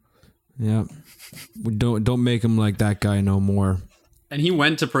prison. Yeah. We don't make him like that guy no more. And he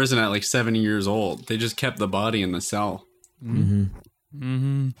went to prison at like 70 years old. They just kept the body in the cell. Mm-hmm.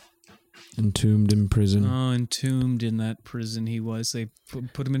 Mm-hmm. Entombed in prison. Oh, entombed in that prison he was. They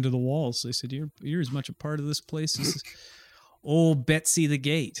put him into the walls. They said, you're as much a part of this place as old Betsy the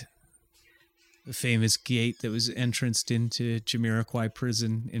Gate. The famous gate that was entranced into Jamiroquai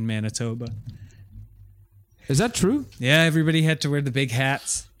prison in Manitoba. Is that true? Yeah, everybody had to wear the big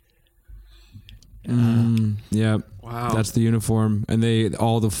hats. Yeah. Wow. That's the uniform. And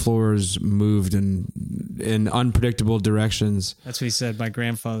all the floors moved in unpredictable directions. That's what he said. My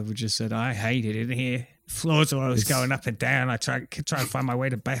grandfather would just said, I hated it here. Floors are always going up and down. I try to find my way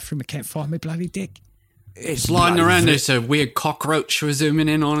to the bathroom. I can't find my bloody dick. It's sliding around. There's a weird cockroach we're zooming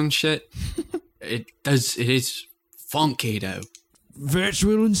in on and shit. It is funky though.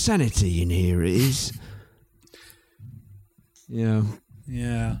 Virtual insanity in here it is. Yeah.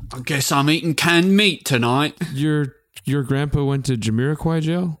 Yeah. I guess I'm eating canned meat tonight. Your grandpa went to Jamiroquai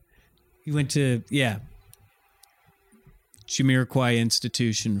jail? He went to, Jamiroquai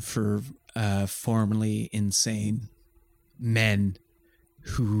Institution for formerly insane men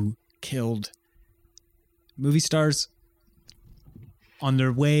who killed movie stars on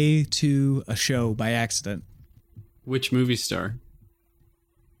their way to a show by accident. Which movie star?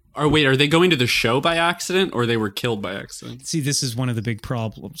 Or wait, are they going to the show by accident or they were killed by accident? See, this is one of the big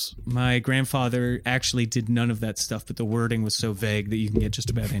problems. My grandfather actually did none of that stuff, but the wording was so vague that you can get just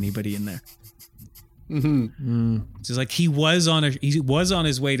about anybody in there. Mm-hmm. It's just like he was on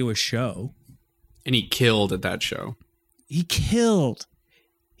his way to a show. And he killed at that show. He killed.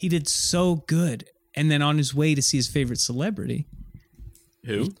 He did so good. And then on his way to see his favorite celebrity.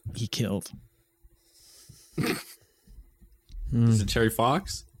 Who? He killed. Is it Terry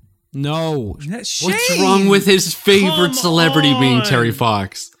Fox? No. That's What's Shane! wrong with his favorite Come celebrity being on. Terry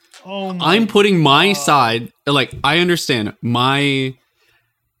Fox? Oh my I'm putting my side, like, I understand my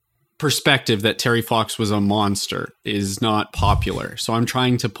perspective that Terry Fox was a monster is not popular. So I'm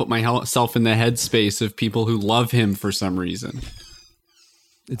trying to put myself in the headspace of people who love him for some reason.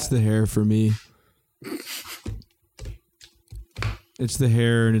 It's the hair for me. It's the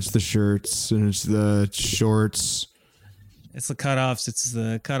hair and it's the shirts and it's the shorts. It's the cutoffs. It's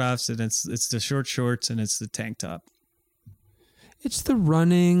the cutoffs, and it's the short shorts, and it's the tank top, It's the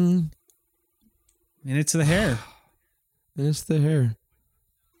running and it's the hair. and it's the hair.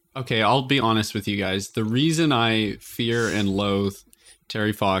 Okay, I'll be honest with you guys. The reason I fear and loathe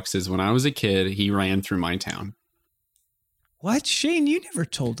Terry Fox is when I was a kid, he ran through my town. What, Shane? You never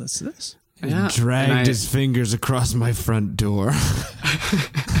told us this. Yeah, Dragged and I- his fingers across my front door.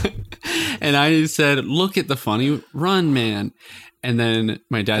 And I said, "Look at the funny run, man." And then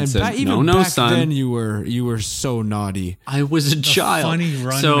my dad said, even "No, back son." then you were so naughty. I was a child. Funny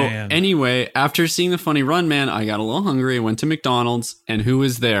Run so Man. anyway, after seeing the Funny Run Man, I got a little hungry. I went to McDonald's, and who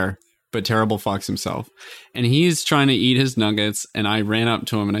was there but Terrible Fox himself? And he's trying to eat his nuggets, and I ran up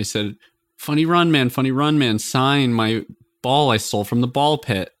to him and I said, Funny Run Man, sign my ball I stole from the ball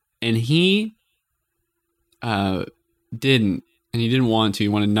pit." And he didn't. And he didn't want to. He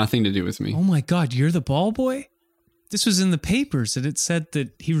wanted nothing to do with me. Oh my God, you're the ball boy? This was in the papers, and it said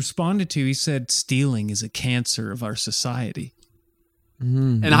that he responded to. He said, "Stealing is a cancer of our society."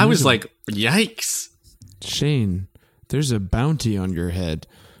 And I was like, yikes. Shane, there's a bounty on your head.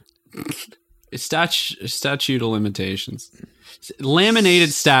 Statute of limitations.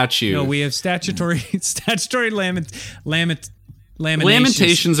 Laminated statue. No, we have statutory lamentations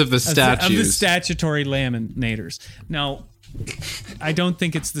Lamentations of the of the statues. statutory laminators. Now, I don't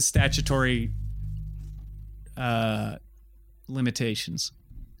think it's the statutory limitations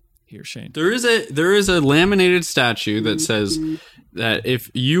here, Shane. There is a laminated statue that says that if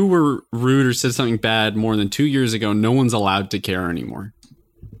you were rude or said something bad more than 2 years ago, no one's allowed to care anymore.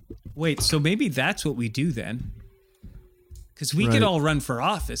 Wait, so maybe that's what we do then? Because we Right. could all run for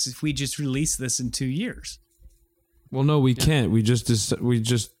office if we just release this in 2 years. Well, no, we can't. We just. No,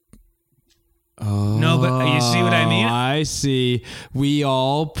 but you see what I mean? I see. We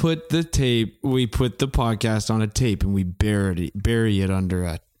all put the tape. We put the podcast on a tape and we bury it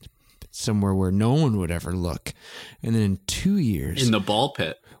under somewhere where no one would ever look. And then in 2 years, In the ball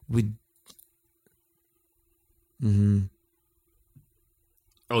pit. we. Mm-hmm.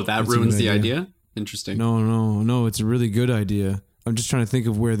 Oh, that That's a ruins good the idea. idea? Interesting. No. It's a really good idea. I'm just trying to think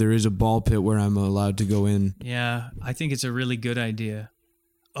of where there is a ball pit where I'm allowed to go in. Yeah, I think it's a really good idea.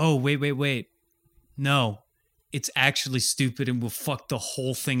 Oh, wait. No, it's actually stupid and will fuck the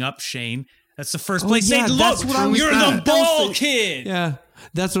whole thing up, Shane. That's the first place yeah, they that's look. what I was You're thinking. the ball kid. Yeah,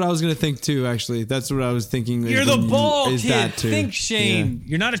 that's what I was gonna think too. Actually, that's what I was thinking. You're the ball is kid. that too. Think, Shane.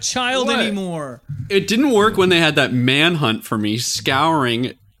 You're not a child What? anymore. It didn't work when they had that manhunt for me,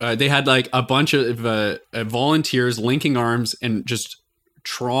 scouring. They had like a bunch of volunteers linking arms and just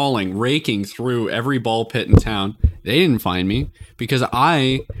trawling, raking through every ball pit in town. They didn't find me because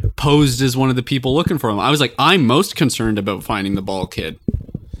I posed as one of the people looking for them. I was like, I'm most concerned about finding the ball kid.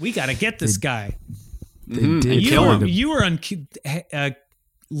 We got to get this guy. They and did kill find him. him. You were on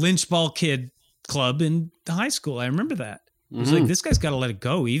Lynch Ball Kid Club in high school. I remember that. It was like, this guy's got to let it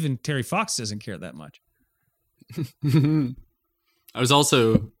go. Even Terry Fox doesn't care that much. I was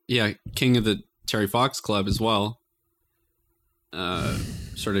also, king of the Terry Fox Club as well.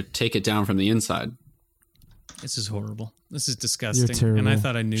 Sort of take it down from the inside. This is horrible. This is You're disgusting. terrible. And I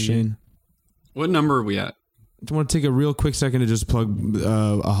thought I knew you. Shane. What number are we at? I want to take a real quick second to just plug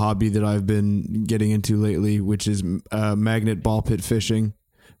a hobby that I've been getting into lately, which is magnet ball pit fishing.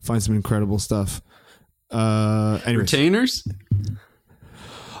 Find some incredible stuff. Anyways, Retainers?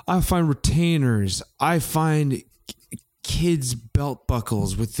 I find retainers. I find kids' belt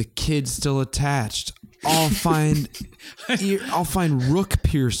buckles with the kid still attached. I'll find rook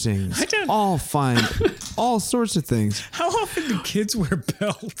piercings. I'll find all sorts of things. How often do kids wear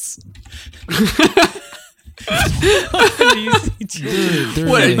belts? How often do you see children? They're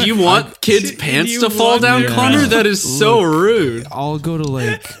What, like- do you want kids' do pants you to fall want down, their Connor? belts? That is so rude. I'll go to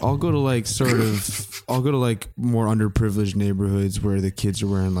more underprivileged neighborhoods where the kids are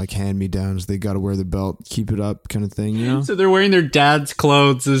wearing like hand-me-downs. They got to wear the belt, keep it up, kind of thing, you know? So they're wearing their dad's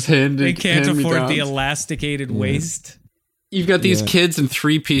clothes as They can't afford the hand-me-downs. elasticated waist. You've got these Yeah. kids in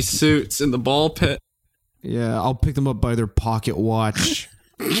three-piece suits in the ball pit. Yeah, I'll pick them up by their pocket watch.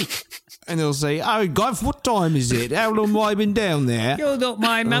 And they'll say, "Oh, God, what time is it? How long have I been down there?" You don't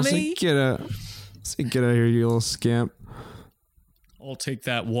mind, And I'll say, mummy? "Get a..." Say, get out of here, you little scamp. I'll take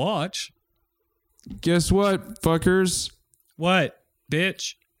that watch. Guess what, fuckers? What,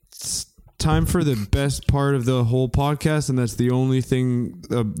 bitch? It's time for the best part of the whole podcast, and that's the only thing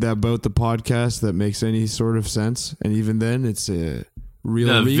about the podcast that makes any sort of sense. And even then, it's a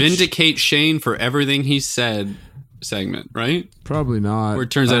real reach. Vindicate Shane for everything he said segment, right? Probably not. Where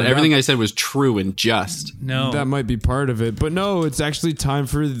it turns out everything I said was true and just. No. That might be part of it. But no, it's actually time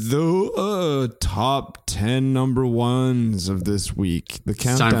for the top 10 number ones of this week. The It's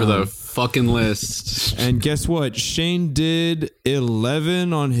countdown. time for the fucking list. And guess what? Shane did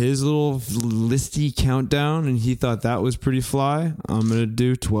 11 on his little listy countdown, and he thought that was pretty fly. I'm going to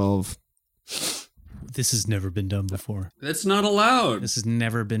do 12. This has never been done before. That's not allowed. This has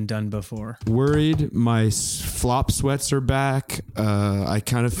never been done before. Worried, my flop sweats are back. I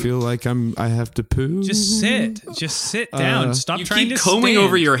kind of feel like I have to poo. Just sit. Just sit down. Stop You trying keep to combing stand.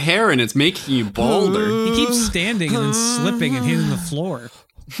 over your hair and it's making you balder. He keeps standing and then slipping and hitting the floor.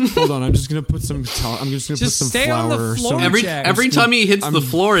 Hold on, I'm just gonna put some. I'm just gonna put Just some stay on flour. the floor, some- Jack. Every time he hits the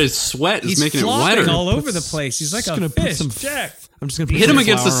floor, his sweat is He's making it flopping wetter. all over the place. He's like just a gonna put fish. some Jack. I'm just gonna put Hit some him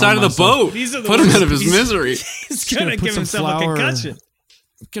against the flour side on of the myself. boat. These are the Put him worst. out of his He's- misery. He's gonna gonna put give some himself flour. a concussion.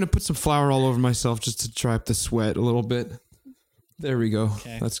 Gonna put some flour all over myself just to dry up the sweat a little bit. There we go.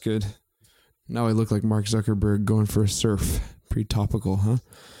 Okay. That's good. Now I look like Mark Zuckerberg going for a surf. Pretty topical, huh?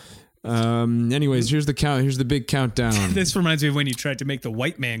 Anyways, here's the count. Here's the big countdown. This reminds me of when you tried to make the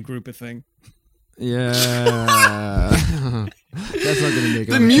white man group a thing. Yeah. That's not gonna make it.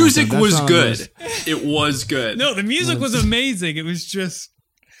 The on music countdown. was That's not on good. this. It was good. No, the music was amazing. It was just,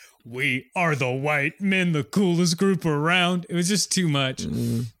 we are the white men, the coolest group around. It was just too much.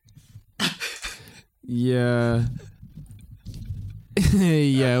 Yeah.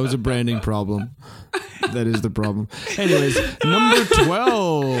 Yeah, it was a branding problem. That is the problem. Anyways, number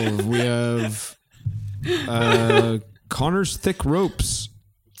 12, we have Connor's Thick Ropes.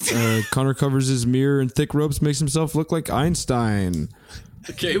 Connor covers his mirror in thick ropes, makes himself look like Einstein.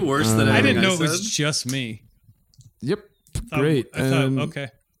 Okay, worse than I anything didn't know it said. was just me. Yep, great. I thought, And okay.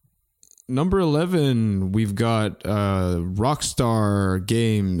 number 11, we've got Rockstar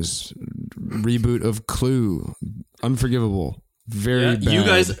Games reboot of Clue. Unforgivable. Very bad.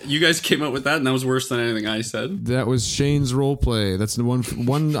 You guys came up with that, and that was worse than anything I said. That was Shane's role play. That's the one.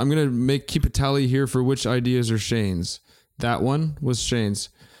 I'm gonna keep a tally here for which ideas are Shane's. That one was Shane's.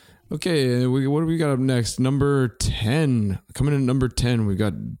 Okay, what do we got up next? Number 10. Coming in at number 10, we've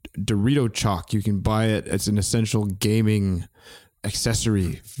got Dorito Chalk. You can buy it. It's an essential gaming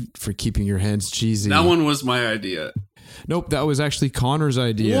accessory for keeping your hands cheesy. That one was my idea. Nope, that was actually Connor's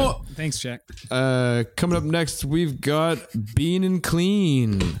idea. Whoa. Thanks, Jack. Coming up next, we've got Bean and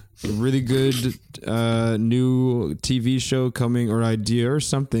Clean. A really good new TV show coming, or idea or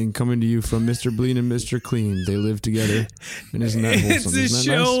something coming to you from Mr. Bean and Mr. Clean. They live together. And isn't that wholesome? It's a Isn't that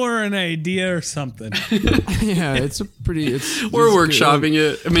show nice? or an idea or something. Yeah, it's a pretty... We're it's workshopping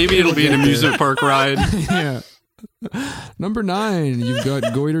it. Maybe it'll be an amusement park ride. Yeah. Number 9, you've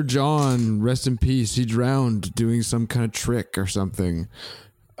got Goiter John. Rest in peace. He drowned doing some kind of trick or something.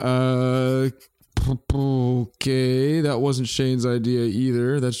 Okay, that wasn't Shane's idea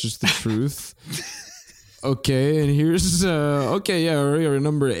either. That's just the truth. Okay, and here's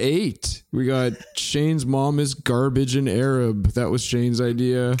number 8. We got Shane's mom is garbage in Arab. That was Shane's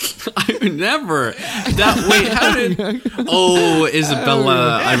idea. I never. How did? Oh,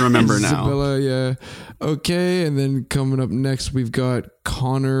 Isabella. I remember now. Isabella, yeah. Okay, and then coming up next, we've got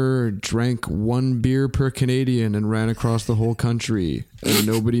Connor drank 1 beer per Canadian and ran across the whole country, and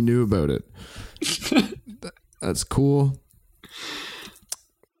nobody knew about it. That's cool.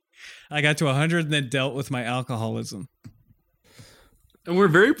 I got to 100 and then dealt with my alcoholism. And we're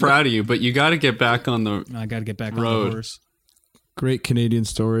very proud of you, but you got to get back on the. I got to get back on Road. the horse. Great Canadian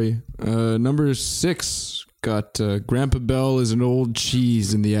story. Number 6 got Grandpa Bell is an old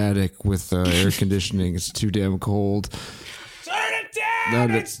cheese in the attic with air conditioning. It's too damn cold. Turn it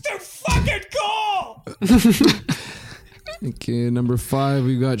down! It's too fucking cold! Okay, number 5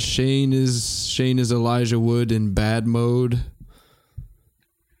 we got Shane is Elijah Wood in bad mode.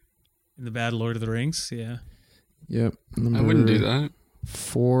 In the bad Lord of the Rings, yeah. Yep. Number I wouldn't do that.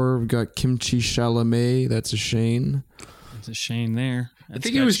 4 we got Kimchi Chalamet. That's a Shane. There's a Shane there. I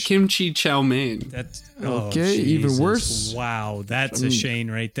think it was kimchi chow mein. That's Okay, even Jesus. worse. Wow, that's a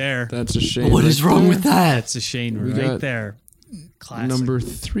Shane right there. That's a Shane. What is right wrong there. with that? That's a Shane We right got there. Classic. Number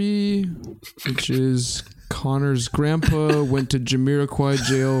 3, which is Connor's grandpa went to Jamiroquai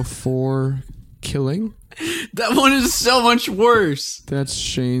jail for killing. That one is so much worse. That's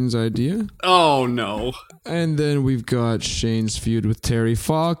Shane's idea. Oh no. And then we've got Shane's feud with Terry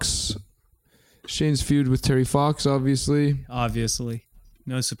Fox. Shane's feud with Terry Fox, obviously. Obviously.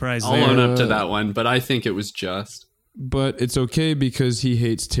 No surprise I'll there. own up to that one, but I think it was just. But it's okay because he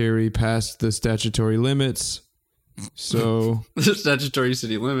hates Terry past the statutory limits. So The statutory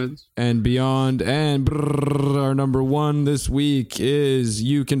city limits. and beyond. And our number one this week is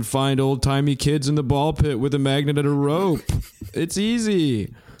you can find old-timey kids in the ball pit with a magnet and a rope. It's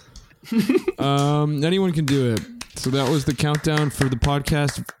easy. Anyone can do it. So that was the countdown for the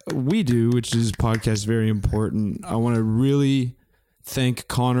podcast we do, which is podcast very important. I want to really thank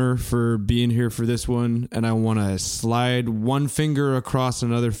Connor for being here for this one, and I want to slide one finger across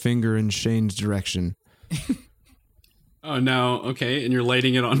another finger in Shane's direction. Oh no, okay, and you're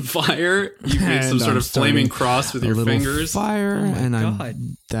lighting it on fire? You've made some And sort I'm of flaming starting cross with a your little fingers. fire, and God.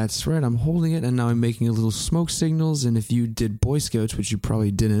 that's right. I'm holding it, and now I'm making a little smoke signals. And if you did Boy Scouts, which you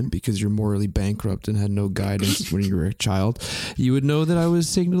probably didn't because you're morally bankrupt and had no guidance when you were a child, you would know that I was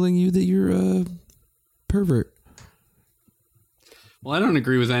signaling you that you're a pervert. Well, I don't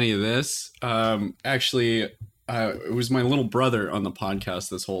agree with any of this. Actually, it was my little brother on the podcast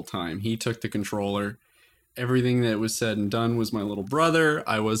this whole time. He took the controller. Everything that was said and done was my little brother.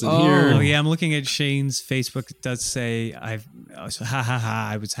 I wasn't here. Oh yeah, I'm looking at Shane's Facebook. It does say I was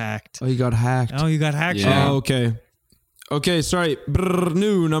hacked. Oh, you got hacked. Oh, you got hacked. Yeah. Oh, okay. Okay, sorry.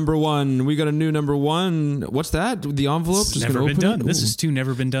 New number one. We got a new number one. What's that? The envelope? It's Just never gonna been open done. it? This Ooh. is 2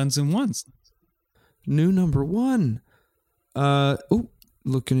 never been done in once. New number one.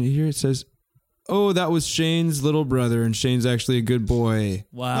 Looking at here, it says, "Oh, that was Shane's little brother, and Shane's actually a good boy."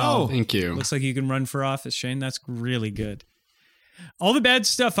 Wow. Thank you. Looks like you can run for office, Shane. That's really good. All the bad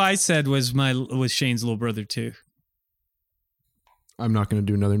stuff I said was Shane's little brother too. I'm not going to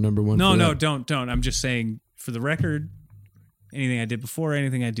do another number one. No, for no, that. don't. I'm just saying for the record, anything I did before,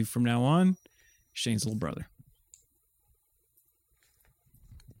 anything I do from now on, Shane's little brother.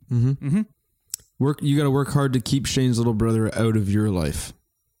 You got to work hard to keep Shane's little brother out of your life.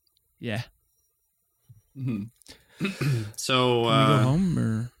 Yeah. So, Can we go home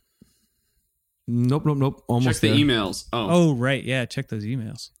or? Nope. check Almost the there. emails. Oh, Oh, right. Yeah. Check those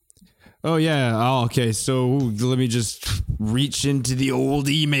emails. Oh yeah. Oh, okay. So let me just reach into the old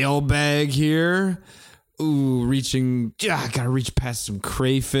email bag here. Ooh, gotta reach past some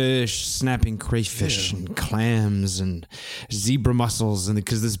crayfish, snapping crayfish and clams and zebra mussels, and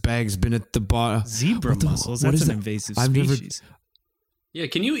because this bag's been at the bottom. Zebra mussels. what That's is an that? invasive I've never- species. yeah.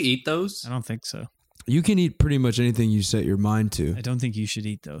 Can you eat those? I don't think so. You can eat pretty much anything you set your mind to. I don't think you should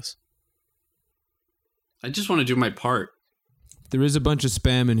eat those. I just want to do my part. There is a bunch of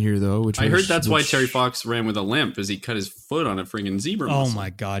spam in here though, which I heard that's why Terry Fox ran with a limp, is he cut his foot on a friggin' zebra Oh mussel. my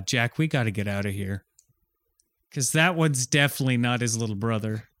God, Jack, we got to get out of here. Because that one's definitely not his little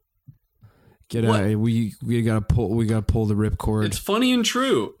brother. Get What? out. We gotta pull the ripcord. It's funny and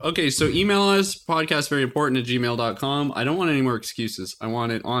true. Okay, so email us, podcastveryimportant@gmail.com. I don't want any more excuses. I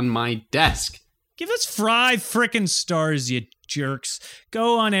want it on my desk. Give us 5 frickin' stars, you jerks.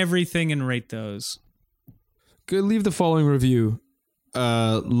 Go on everything and rate those. Good. Leave the following review.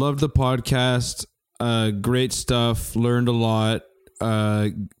 Loved the podcast. Great stuff. Learned a lot.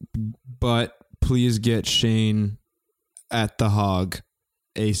 But please get Shane at the Hog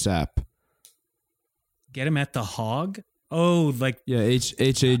ASAP. Get him at the Hog? Oh, like Yeah,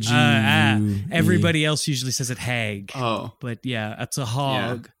 HAG. everybody else usually says it hag. Oh. But yeah, that's a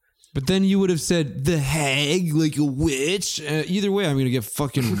hog. But then you would have said the hag like a witch. Either way, I'm gonna get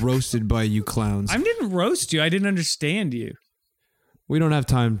fucking roasted by you clowns. I didn't roast you. I didn't understand you. We don't have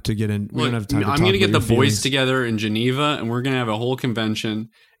time to get in. We Look, don't have time. I'm going to get the boys feelings. together in Geneva, and we're going to have a whole convention,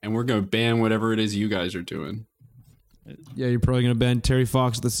 and we're going to ban whatever it is you guys are doing. Yeah, you're probably going to ban Terry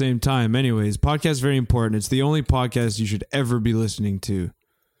Fox at the same time. Anyways, podcast is very important. It's the only podcast you should ever be listening to.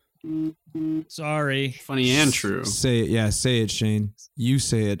 Sorry. Funny and true. Say it. Yeah, say it, Shane. You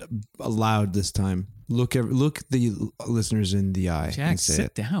say it aloud this time. Look the listeners in the eye Jack, and say sit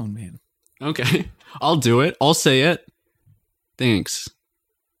it. down, man. Okay, I'll do it. I'll say it. Thanks.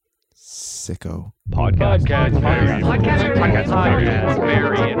 Sicko. Podcast very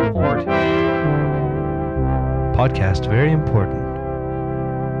important. Podcast very important.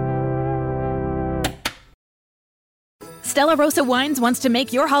 Stella Rosa Wines wants to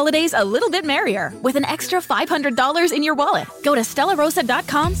make your holidays a little bit merrier with an extra $500 in your wallet. Go to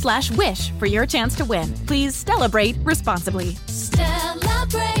stellarosa.com/wish for your chance to win. Please celebrate responsibly.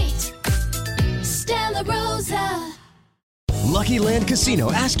 Celebrate Stella Rosa. Lucky Land Casino,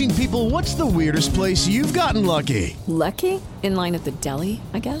 asking people, what's the weirdest place you've gotten lucky? Lucky? In line at the deli,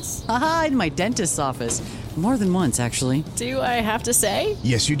 I guess? Aha, in my dentist's office. More than once, actually. Do I have to say?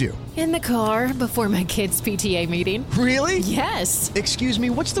 Yes, you do. In the car before my kids' PTA meeting. Really? Yes. Excuse me,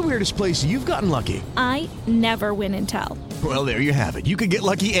 what's the weirdest place you've gotten lucky? I never win and tell. Well, there you have it. You can get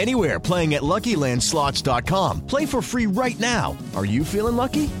lucky anywhere, playing at LuckyLandSlots.com. Play for free right now. Are you feeling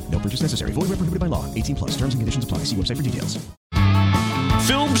lucky? No purchase necessary. Void where prohibited by law. 18 plus. Terms and conditions apply. See website for details.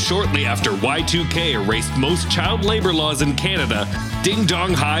 Filmed shortly after Y2K erased most child labor laws in Canada, Ding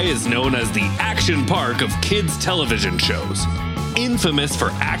Dong High is known as the action park of kids' television shows. Infamous for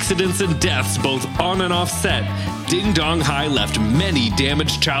accidents and deaths both on and off set, Ding Dong High left many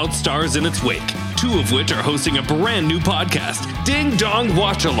damaged child stars in its wake, 2 of which are hosting a brand new podcast, Ding Dong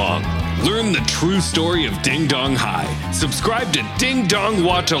Watch Along. Learn the true story of Ding Dong High. Subscribe to Ding Dong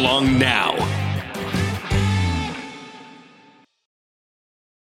Watch Along now.